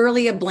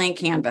literally a blank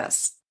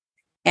canvas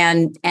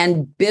and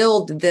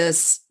build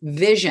this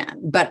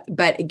vision. But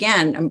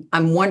again,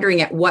 I'm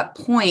wondering, at what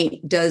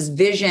point does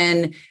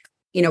vision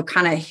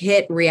kind of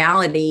hit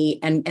reality,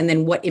 and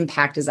then what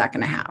impact is that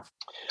going to have?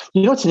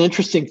 It's an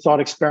interesting thought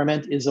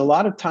experiment is a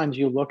lot of times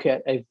you look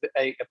at a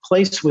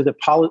place with a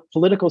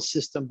political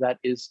system that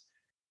is,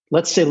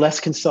 let's say, less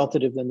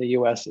consultative than the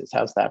US is.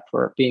 How's that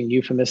for being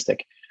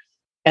euphemistic?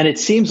 And it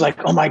seems like,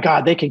 oh my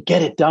God, they can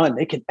get it done.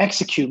 They can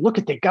execute. Look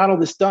at, they got all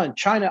this done.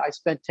 China, I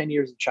spent 10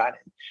 years in China.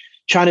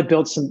 China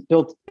built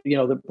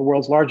the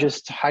world's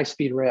largest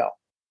high-speed rail.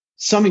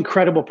 Some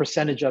incredible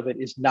percentage of it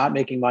is not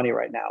making money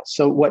right now.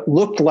 So what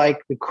looked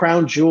like the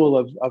crown jewel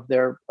of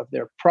their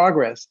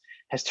progress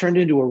has turned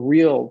into a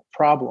real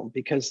problem,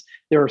 because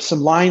there are some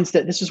lines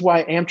that, this is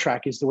why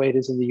Amtrak is the way it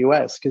is in the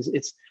US, because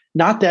it's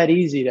not that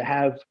easy to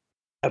have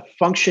a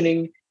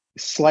functioning,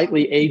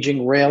 slightly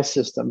aging rail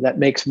system that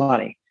makes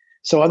money.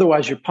 So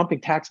otherwise you're pumping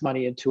tax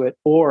money into it,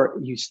 or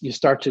you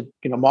start to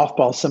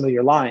mothball some of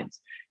your lines.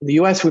 In the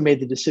US, we made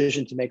the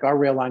decision to make our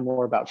rail line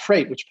more about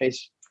freight, which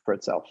pays for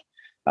itself,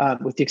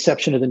 with the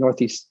exception of the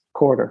Northeast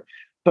Corridor.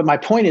 But my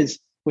point is,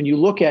 when you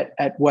look at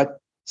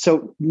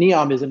so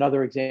NEOM is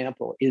another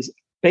example, is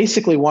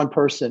basically one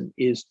person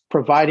is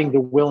providing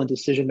the will and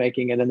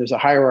decision-making, and then there's a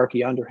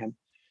hierarchy under him.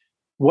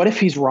 What if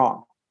he's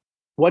wrong?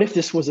 What if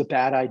this was a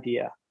bad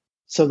idea?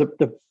 So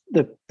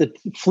the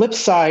flip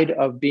side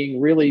of being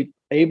really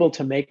able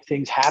to make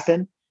things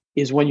happen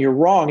is when you're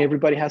wrong,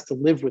 everybody has to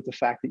live with the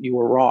fact that you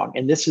were wrong.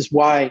 And this is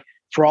why,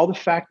 for all the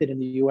fact that in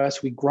the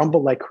US, we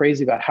grumble like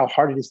crazy about how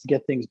hard it is to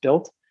get things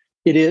built.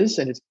 It is,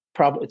 and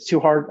it's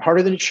too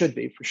harder than it should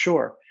be, for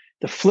sure.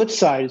 The flip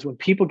side is when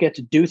people get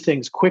to do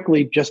things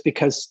quickly just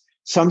because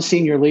some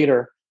senior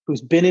leader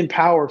who's been in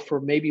power for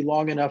maybe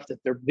long enough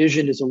that their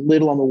vision is a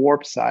little on the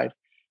warp side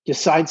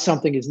decides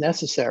something is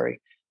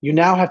necessary. You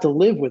now have to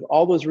live with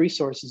all those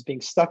resources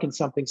being stuck in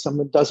something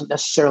someone doesn't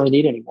necessarily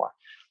need anymore.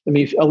 I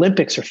mean,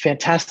 Olympics are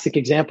fantastic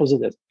examples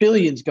of this.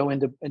 Billions go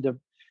into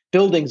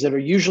buildings that are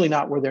usually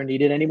not where they're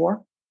needed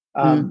anymore.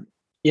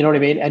 You know what I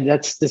mean? And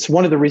that's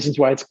one of the reasons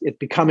why it's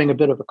becoming a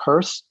bit of a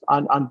curse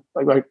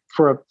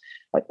for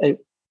a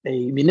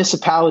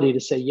municipality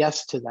to say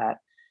yes to that.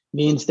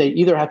 Means they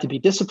either have to be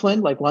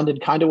disciplined, like London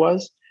kind of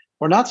was,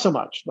 or not so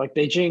much, like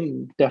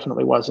Beijing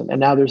definitely wasn't. And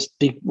now there's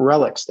big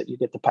relics that you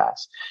get to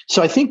pass.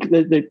 So I think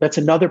that's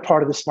another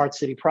part of the smart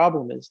city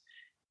problem is,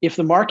 if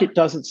the market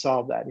doesn't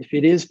solve that, if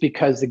it is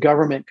because the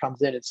government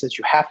comes in and says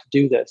you have to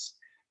do this,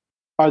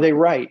 are they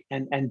right?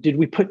 And did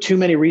we put too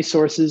many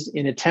resources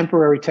in a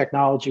temporary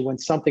technology when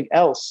something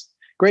else?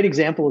 Great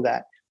example of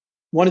that.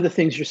 One of the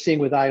things you're seeing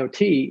with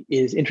IoT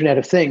is Internet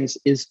of Things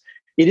is,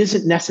 it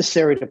isn't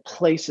necessary to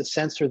place a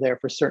sensor there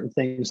for certain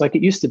things like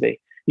it used to be.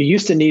 You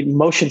used to need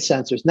motion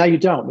sensors. Now you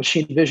don't.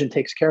 Machine vision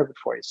takes care of it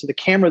for you. So the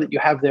camera that you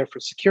have there for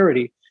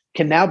security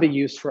can now be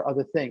used for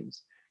other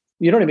things.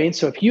 You know what I mean?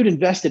 So if you'd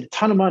invested a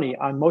ton of money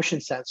on motion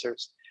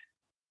sensors,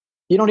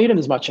 you don't need them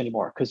as much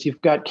anymore because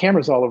you've got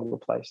cameras all over the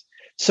place.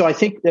 So I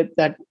think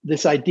that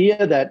this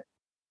idea that,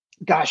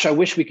 gosh, I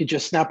wish we could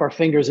just snap our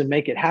fingers and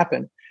make it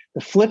happen.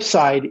 The flip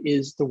side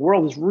is the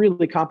world is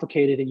really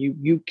complicated, and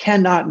you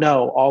cannot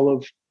know all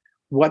of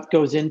what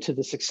goes into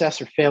the success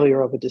or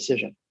failure of a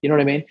decision. You know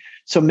what I mean?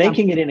 So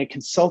making it in a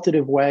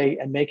consultative way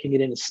and making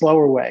it in a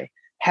slower way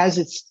has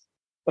its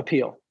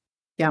appeal.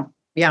 Yeah.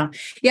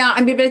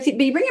 I mean, but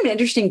you bring up an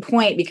interesting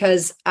point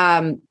because,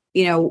 I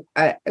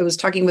was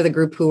talking with a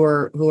group who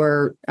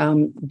are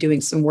doing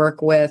some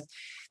work with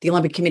the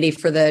Olympic Committee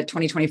for the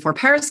 2024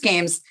 Paris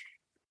Games.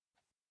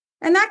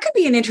 And that could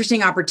be an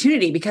interesting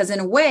opportunity because in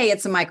a way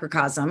it's a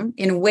microcosm.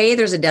 In a way,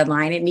 there's a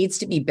deadline. It needs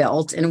to be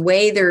built. In a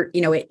way,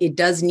 it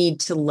does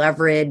need to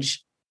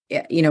leverage,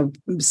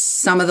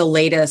 some of the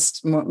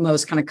latest,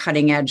 most kind of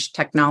cutting edge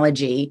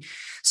technology.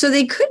 So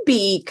they could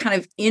be kind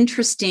of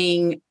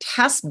interesting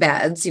test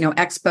beds,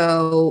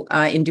 Expo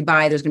in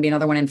Dubai. There's going to be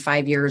another one in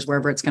 5 years,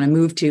 wherever it's going to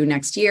move to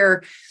next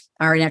year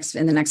or in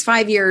the next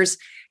 5 years.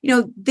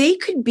 They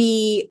could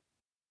be,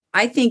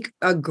 I think,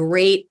 a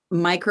great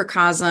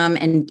microcosm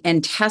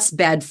and test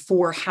bed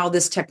for how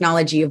this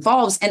technology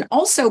evolves, and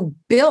also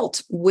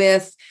built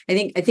with,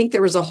 I think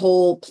there was a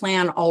whole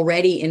plan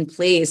already in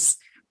place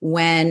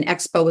when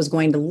Expo was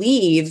going to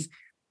leave,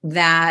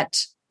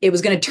 that it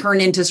was going to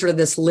turn into sort of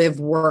this live,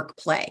 work,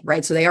 play,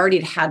 right? So they already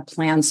had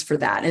plans for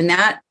that. And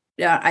that,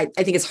 I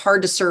think it's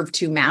hard to serve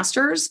two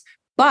masters.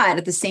 But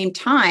at the same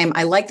time,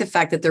 I like the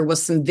fact that there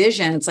was some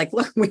vision. It's like,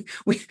 look,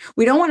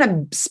 we don't want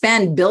to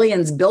spend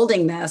billions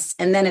building this,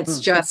 and then it's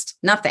just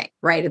nothing,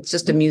 right? It's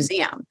just a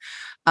museum.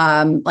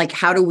 Like,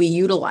 how do we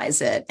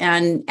utilize it?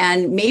 And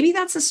maybe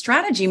that's a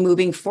strategy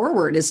moving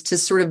forward, is to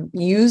sort of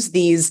use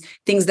these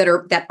things that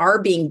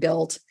are being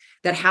built,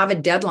 that have a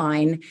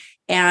deadline,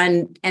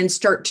 and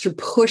start to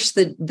push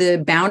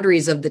the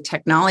boundaries of the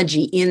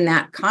technology in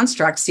that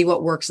construct, see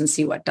what works and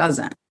see what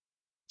doesn't.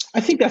 I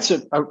think that's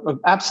an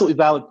absolutely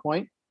valid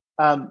point.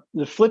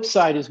 The flip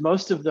side is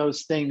most of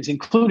those things,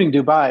 including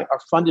Dubai, are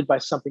funded by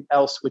something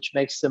else, which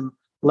makes them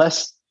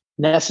less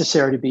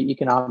necessary to be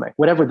economic,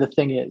 whatever the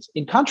thing is.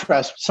 In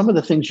contrast, some of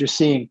the things you're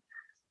seeing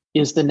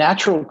is the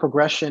natural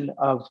progression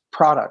of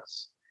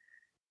products.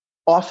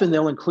 Often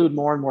they'll include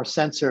more and more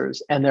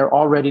sensors, and they're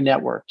already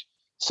networked.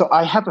 So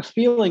I have a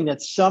feeling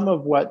that some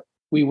of what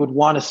we would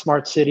want a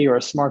smart city or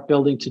a smart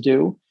building to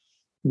do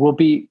will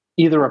be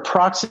either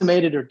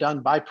approximated or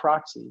done by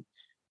proxy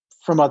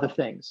from other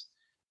things.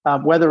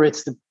 Whether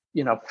it's the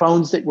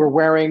phones that we're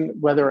wearing,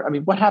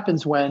 what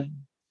happens when,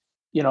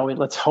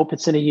 let's hope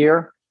it's in a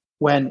year,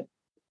 when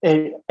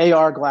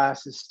AR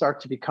glasses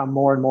start to become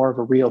more and more of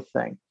a real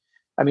thing.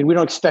 I mean, we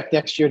don't expect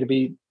next year to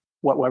be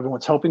what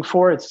everyone's hoping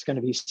for. It's going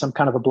to be some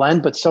kind of a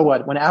blend, but so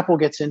what? When Apple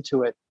gets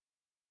into it,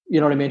 you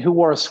know what I mean? Who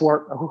wore a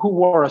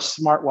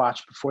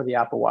smartwatch before the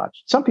Apple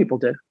Watch? Some people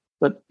did,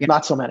 but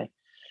not so many.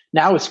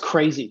 Now it's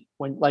crazy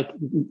when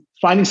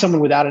finding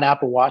someone without an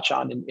Apple Watch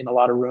on in a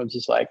lot of rooms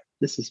is like,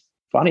 this is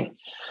funny.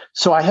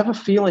 So I have a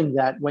feeling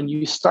that when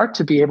you start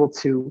to be able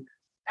to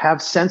have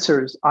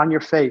sensors on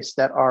your face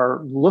that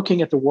are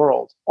looking at the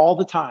world all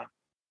the time,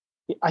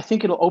 I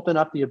think it'll open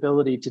up the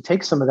ability to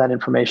take some of that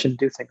information and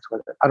do things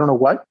with it. I don't know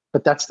what,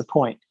 but that's the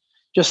point.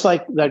 Just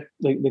like that,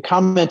 the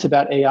comment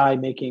about AI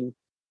making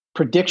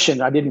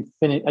prediction, I didn't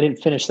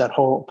finish that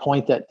whole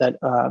point that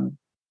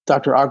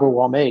Dr.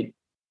 Agrawal made.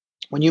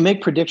 When you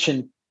make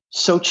prediction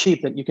so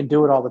cheap that you can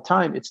do it all the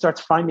time, it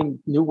starts finding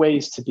new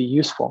ways to be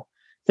useful.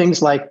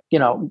 Things like,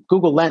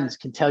 Google Lens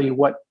can tell you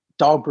what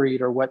dog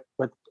breed or what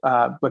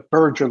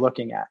bird you're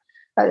looking at.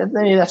 I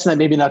mean, that's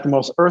maybe not the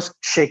most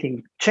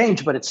earth-shaking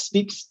change, but it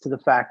speaks to the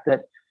fact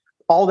that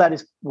all that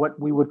is what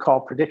we would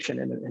call prediction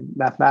in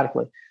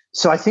mathematically.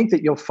 So I think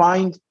that you'll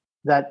find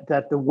that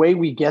the way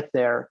we get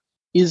there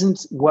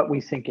isn't what we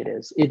think it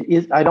is. It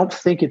is. I don't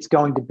think it's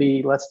going to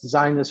be, let's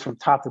design this from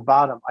top to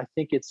bottom. I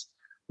think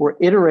we're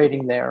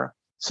iterating there.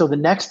 So the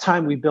next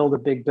time we build a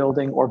big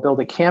building or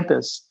build a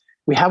campus,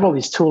 we have all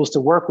these tools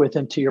to work with.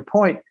 And to your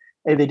point,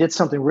 hey, they did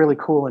something really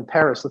cool in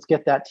Paris. Let's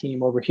get that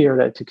team over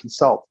here to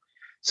consult.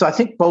 So I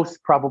think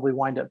both probably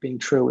wind up being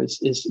true.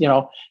 Is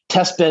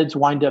test beds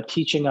wind up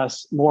teaching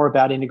us more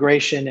about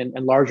integration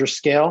and larger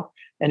scale.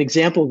 An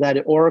example of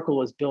that,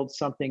 Oracle has built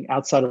something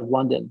outside of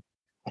London.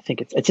 I think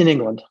it's in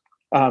England.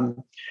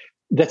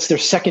 That's their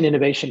second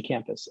innovation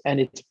campus. And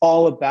it's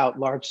all about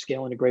large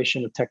scale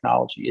integration of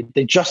technology.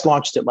 They just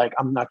launched it,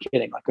 I'm not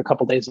kidding, a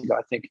couple of days ago,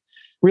 I think,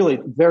 really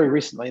very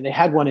recently. And they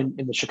had one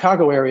in the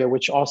Chicago area,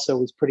 which also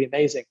was pretty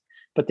amazing.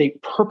 But they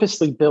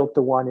purposely built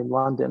the one in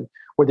London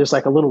where there's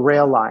a little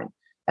rail line.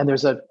 And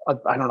there's a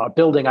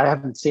building. I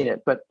haven't seen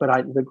it, but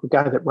the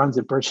guy that runs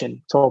it,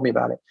 Burchin, told me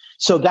about it.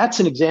 So that's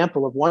an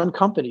example of one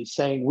company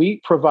saying we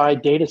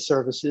provide data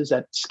services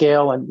at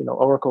scale, and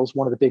Oracle's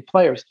one of the big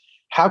players.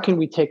 How can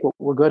we take what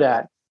we're good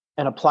at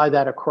and apply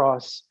that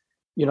across,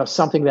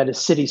 something that is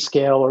city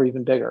scale or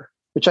even bigger,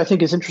 which I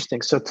think is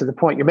interesting. So to the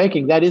point you're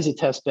making, that is a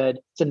test bed.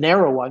 It's a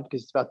narrow one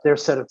because it's about their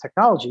set of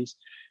technologies,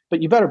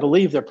 but you better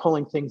believe they're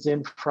pulling things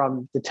in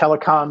from the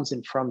telecoms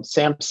and from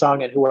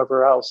Samsung and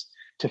whoever else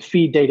to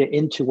feed data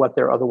into what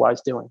they're otherwise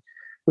doing,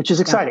 which is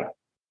exciting.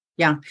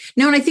 Yeah.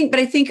 No, and I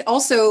think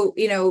also,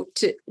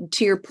 to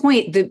your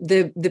point,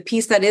 the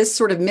piece that is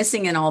sort of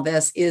missing in all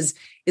this is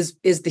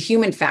the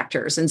human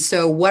factors. And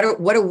so what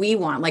do we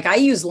want? I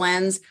use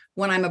Lens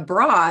when I'm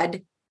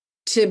abroad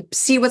to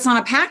see what's on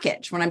a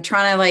package, when I'm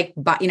trying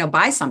to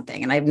buy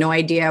something and I have no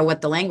idea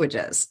what the language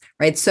is,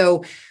 right?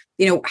 So,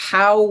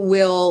 how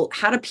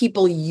do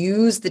people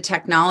use the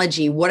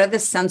technology? What are the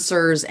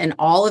sensors and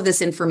all of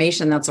this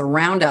information that's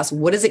around us?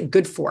 What is it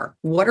good for?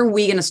 What are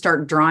we going to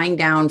start drawing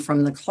down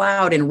from the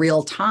cloud in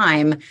real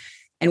time?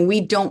 And we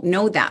don't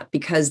know that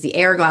because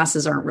the AR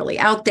glasses aren't really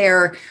out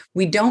there.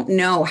 We don't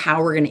know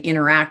how we're going to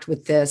interact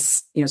with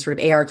this, sort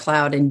of AR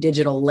cloud and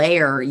digital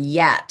layer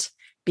yet,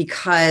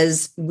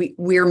 because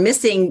we're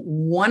missing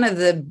one of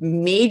the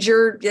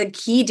major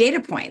key data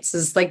points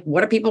is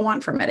what do people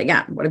want from it?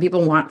 Again, what do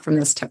people want from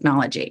this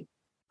technology?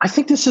 I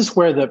think this is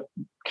where the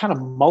kind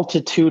of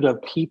multitude of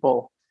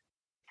people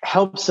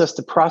helps us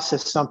to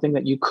process something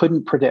that you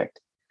couldn't predict.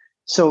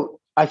 So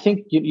I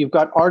think you've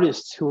got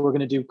artists who are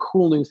going to do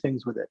cool new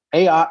things with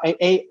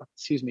it.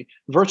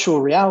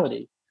 Virtual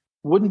reality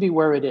wouldn't be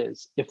where it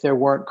is if there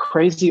weren't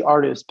crazy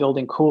artists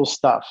building cool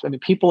stuff. I mean,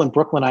 people in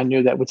Brooklyn I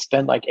knew that would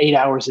spend 8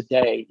 hours a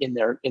day in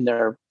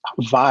their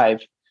Vive,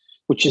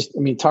 which is,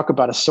 talk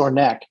about a sore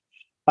neck.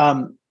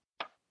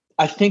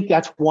 I think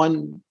that's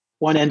one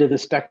end of the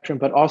spectrum,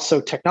 but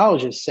also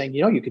technologists saying,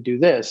 you could do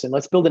this, and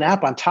let's build an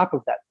app on top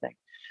of that thing.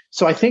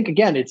 So I think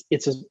again,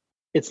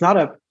 it's not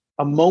a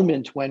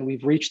moment when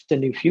we've reached a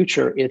new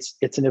future.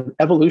 It's an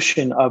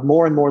evolution of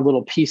more and more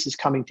little pieces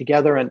coming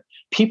together and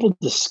people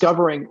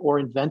discovering or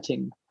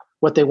inventing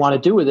what they want to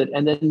do with it,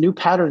 and then new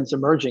patterns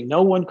emerging.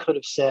 No one could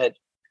have said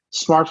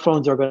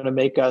smartphones are going to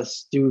make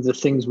us do the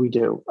things we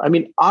do.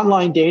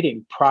 Online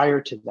dating prior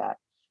to that,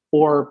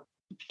 or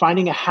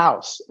finding a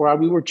house, or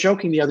we were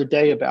joking the other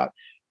day about,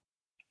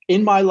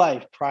 in my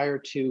life prior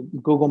to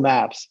Google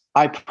Maps,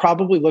 I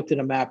probably looked at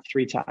a map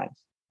 3 times,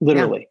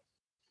 literally. Yeah.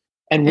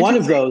 And one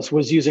of those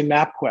was using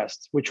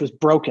MapQuest, which was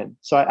broken.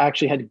 So I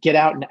actually had to get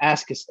out and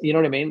ask us, you know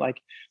what I mean?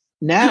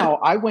 Now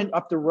I went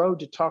up the road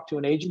to talk to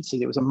an agency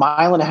that was 1.5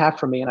 miles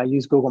from me, and I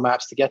used Google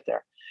Maps to get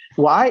there.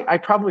 Why? I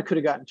probably could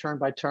have gotten turn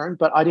by turn,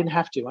 but I didn't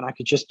have to. And I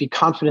could just be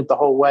confident the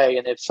whole way.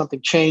 And if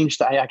something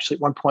changed, I actually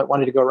at one point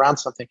wanted to go around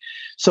something.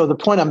 So the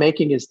point I'm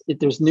making is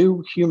there's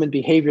new human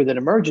behavior that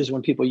emerges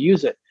when people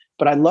use it.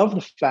 But I love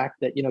the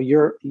fact that,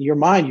 your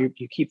mind,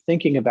 you keep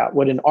thinking about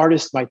what an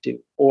artist might do,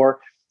 or,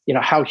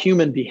 how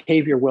human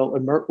behavior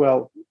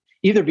will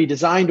either be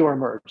designed or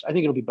emerge. I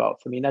think it'll be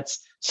both. I mean,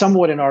 that's some of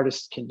what an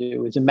artist can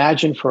do, is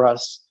imagine for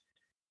us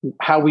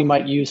how we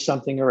might use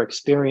something or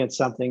experience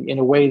something in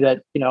a way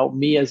that,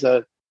 me as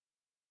a,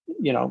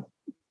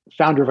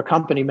 founder of a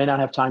company may not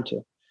have time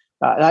to.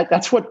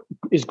 That's what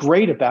is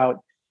great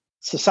about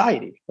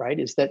society, right?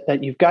 Is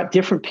that you've got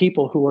different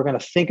people who are going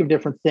to think of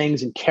different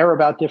things and care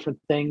about different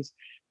things.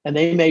 And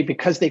they may,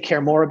 because they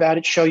care more about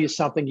it, show you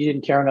something you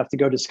didn't care enough to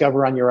go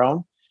discover on your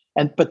own.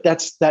 But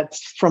that's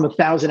from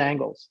 1,000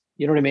 angles.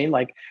 You know what I mean?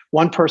 Like,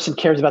 one person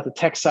cares about the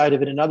tech side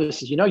of it. Another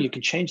says, you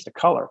can change the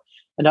color.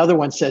 Another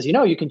one says,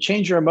 you can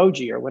change your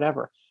emoji or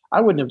whatever.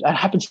 That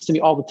happens to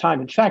me all the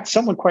time. In fact,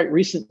 someone quite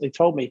recently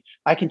told me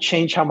I can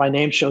change how my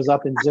name shows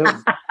up in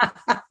Zoom.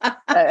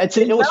 It's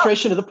an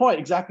illustration of the point.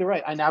 Exactly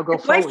right. I now go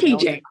forward.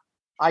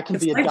 I can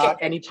be a dot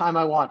anytime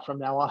I want from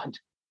now on.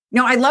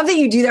 No, I love that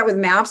you do that with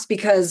maps,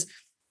 because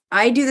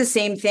I do the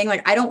same thing.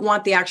 Like, I don't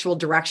want the actual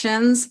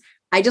directions.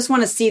 I just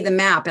want to see the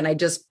map, and I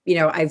just,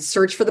 I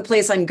search for the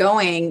place I'm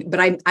going,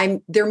 but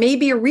there may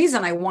be a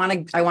reason I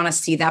want to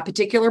see that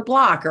particular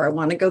block, or I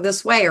want to go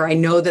this way, or I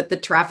know that the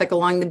traffic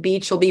along the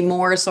beach will be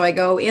more, so I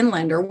go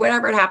inland, or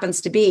whatever it happens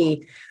to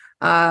be.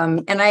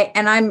 And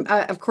I'm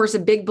of course a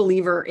big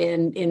believer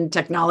in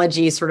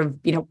technology sort of,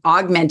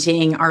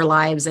 augmenting our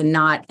lives and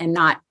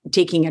not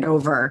taking it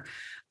over.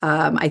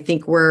 I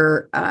think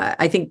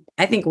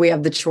I think we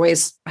have the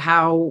choice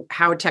how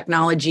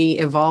technology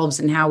evolves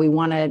and how we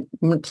want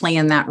to play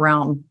in that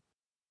realm.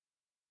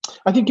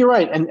 I think you're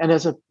right. And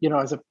as a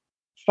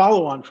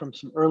follow on from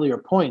some earlier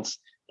points,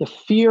 the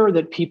fear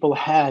that people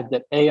had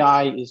that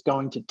AI is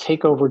going to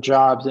take over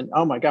jobs, and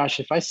oh my gosh,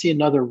 if I see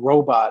another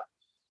robot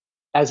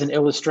as an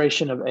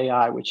illustration of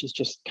AI, which is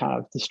just kind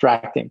of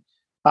distracting,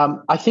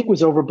 I think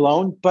was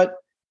overblown. But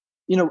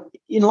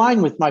in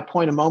line with my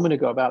point a moment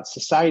ago about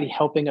society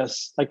helping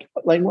us,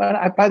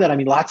 by that I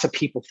mean lots of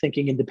people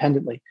thinking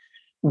independently.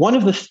 One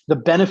of the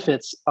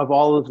benefits of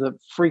all of the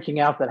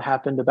freaking out that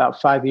happened about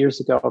 5 years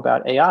ago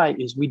about AI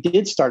is we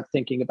did start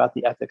thinking about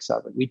the ethics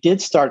of it. We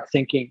did start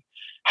thinking,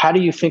 how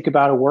do you think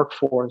about a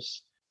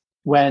workforce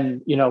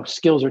when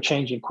skills are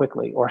changing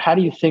quickly? Or how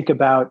do you think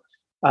about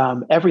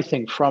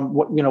everything from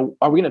what,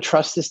 are we going to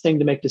trust this thing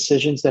to make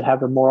decisions that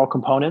have a moral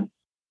component?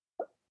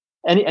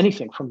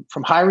 Anything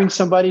from hiring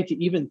somebody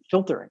to even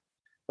filtering,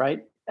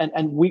 right?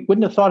 And we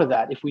wouldn't have thought of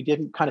that if we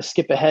didn't kind of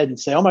skip ahead and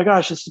say, oh my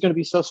gosh, this is going to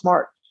be so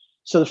smart.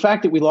 So the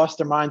fact that we lost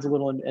our minds a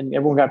little and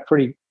everyone got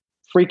pretty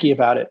freaky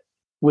about it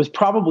was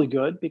probably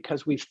good,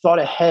 because we've thought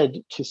ahead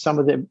to some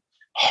of the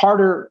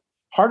harder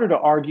to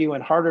argue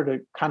and harder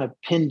to kind of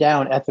pin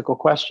down ethical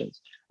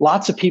questions.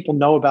 Lots of people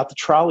know about the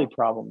trolley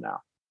problem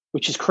now,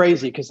 which is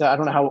crazy, because I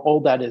don't know how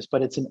old that is,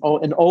 but it's an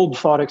old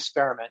thought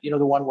experiment. The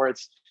one where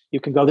it's, you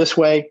can go this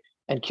way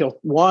and kill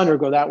one, or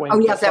go that way. Oh,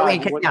 yes, that way.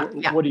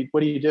 What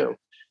do you do?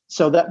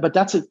 So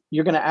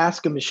you're going to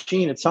ask a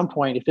machine at some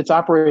point, if it's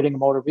operating a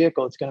motor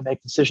vehicle, it's going to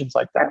make decisions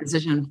like that.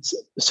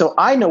 So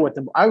I know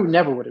I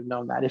never would have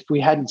known that if we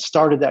hadn't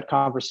started that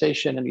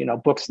conversation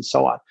and, books and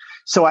so on.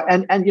 So,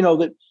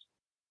 that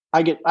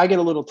I get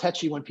a little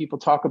touchy when people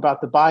talk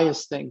about the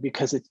bias thing,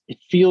 because it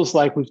feels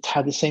like we've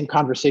had the same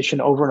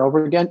conversation over and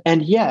over again.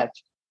 And yet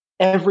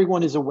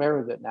everyone is aware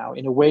of it now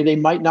in a way they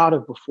might not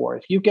have before.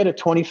 If you get a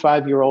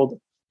 25-year-old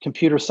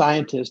computer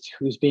scientist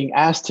who's being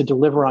asked to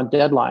deliver on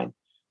deadline,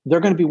 they're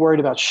going to be worried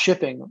about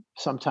shipping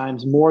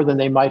sometimes more than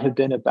they might have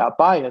been about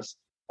bias,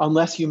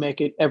 unless you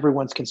make it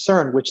everyone's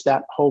concern, which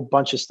that whole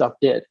bunch of stuff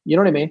did. You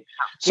know what I mean?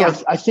 So yeah.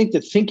 I think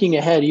that thinking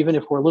ahead, even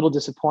if we're a little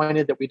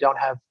disappointed that we don't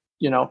have,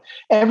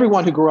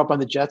 everyone who grew up on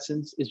the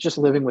Jetsons is just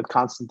living with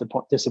constant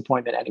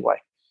disappointment anyway.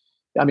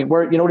 I mean,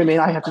 you know what I mean?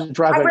 I have to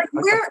drive.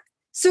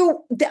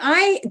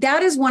 That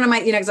is one of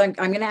my, because I'm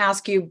going to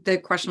ask you the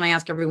question I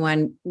ask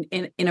everyone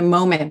in a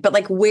moment,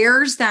 but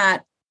where's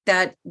that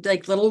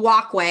little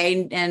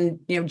walkway and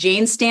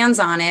Jane stands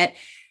on it,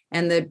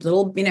 and the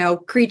little,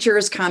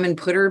 creatures come and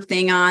put her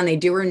thing on, they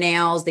do her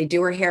nails, they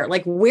do her hair.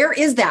 Where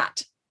is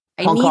that?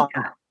 Hong Kong.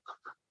 That.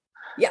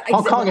 Yeah.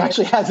 Hong Kong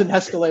actually has an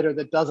escalator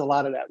that does a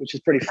lot of that, which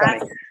is pretty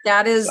funny.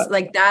 That is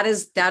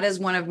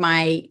one of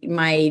my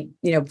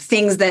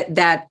things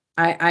that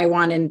I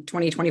want in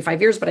 20,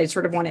 25 years, but I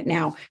sort of want it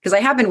now, because I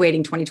have been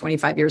waiting 20,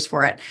 25 years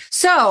for it.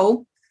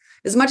 So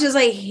as much as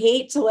I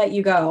hate to let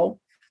you go,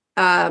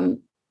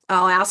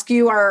 I'll ask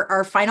you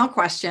our final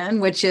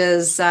question, which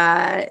is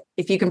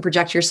if you can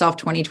project yourself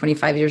 20,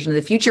 25 years into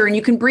the future, and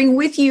you can bring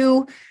with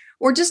you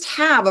or just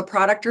have a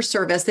product or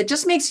service that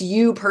just makes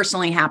you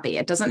personally happy.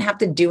 It doesn't have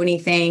to do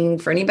anything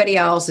for anybody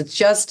else. It's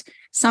just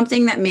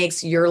something that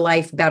makes your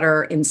life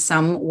better in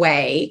some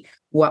way.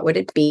 What would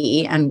it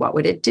be, and what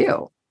would it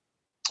do?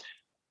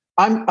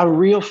 I'm a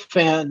real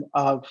fan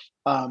of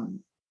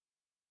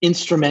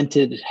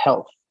instrumented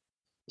health.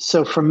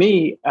 So for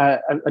me,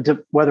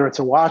 whether it's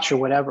a watch or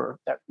whatever,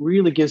 that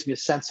really gives me a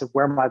sense of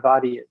where my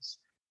body is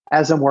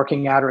as I'm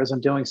working out or as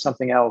I'm doing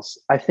something else.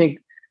 I think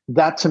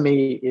that to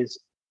me is,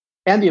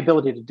 and the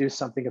ability to do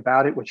something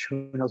about it, which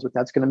who knows what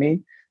that's going to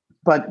mean,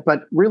 but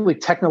really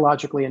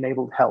technologically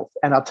enabled health.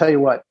 And I'll tell you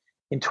what,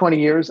 in 20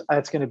 years,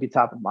 that's going to be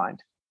top of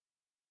mind.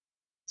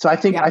 So I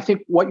think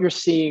what you're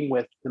seeing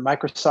with the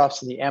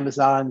Microsofts and the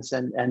Amazons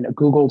and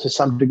Google to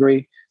some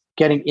degree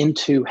getting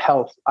into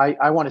health,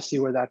 I want to see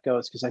where that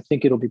goes, because I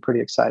think it'll be pretty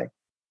exciting.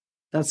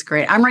 That's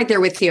great. I'm right there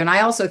with you. And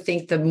I also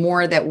think the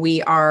more that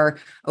we are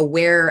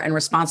aware and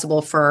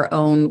responsible for our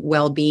own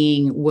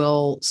well-being,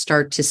 we'll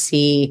start to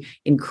see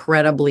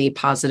incredibly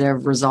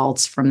positive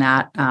results from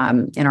that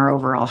in our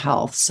overall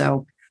health.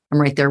 So I'm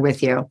right there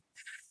with you.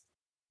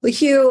 Well,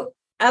 Hugh,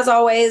 as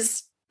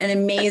always, an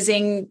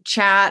amazing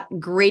chat.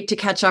 Great to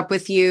catch up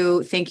with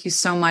you. Thank you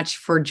so much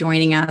for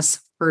joining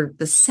us for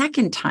the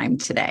second time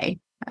today,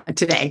 for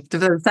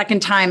the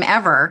second time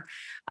ever.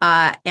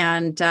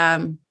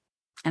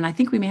 And I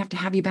think we may have to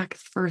have you back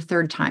for a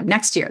third time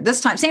next year.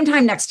 This time, same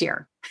time next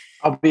year.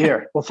 I'll be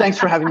here. Well, thanks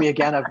for having me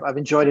again. I've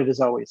enjoyed it as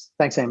always.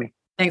 Thanks, Amy.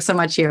 Thanks so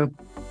much, Hugh.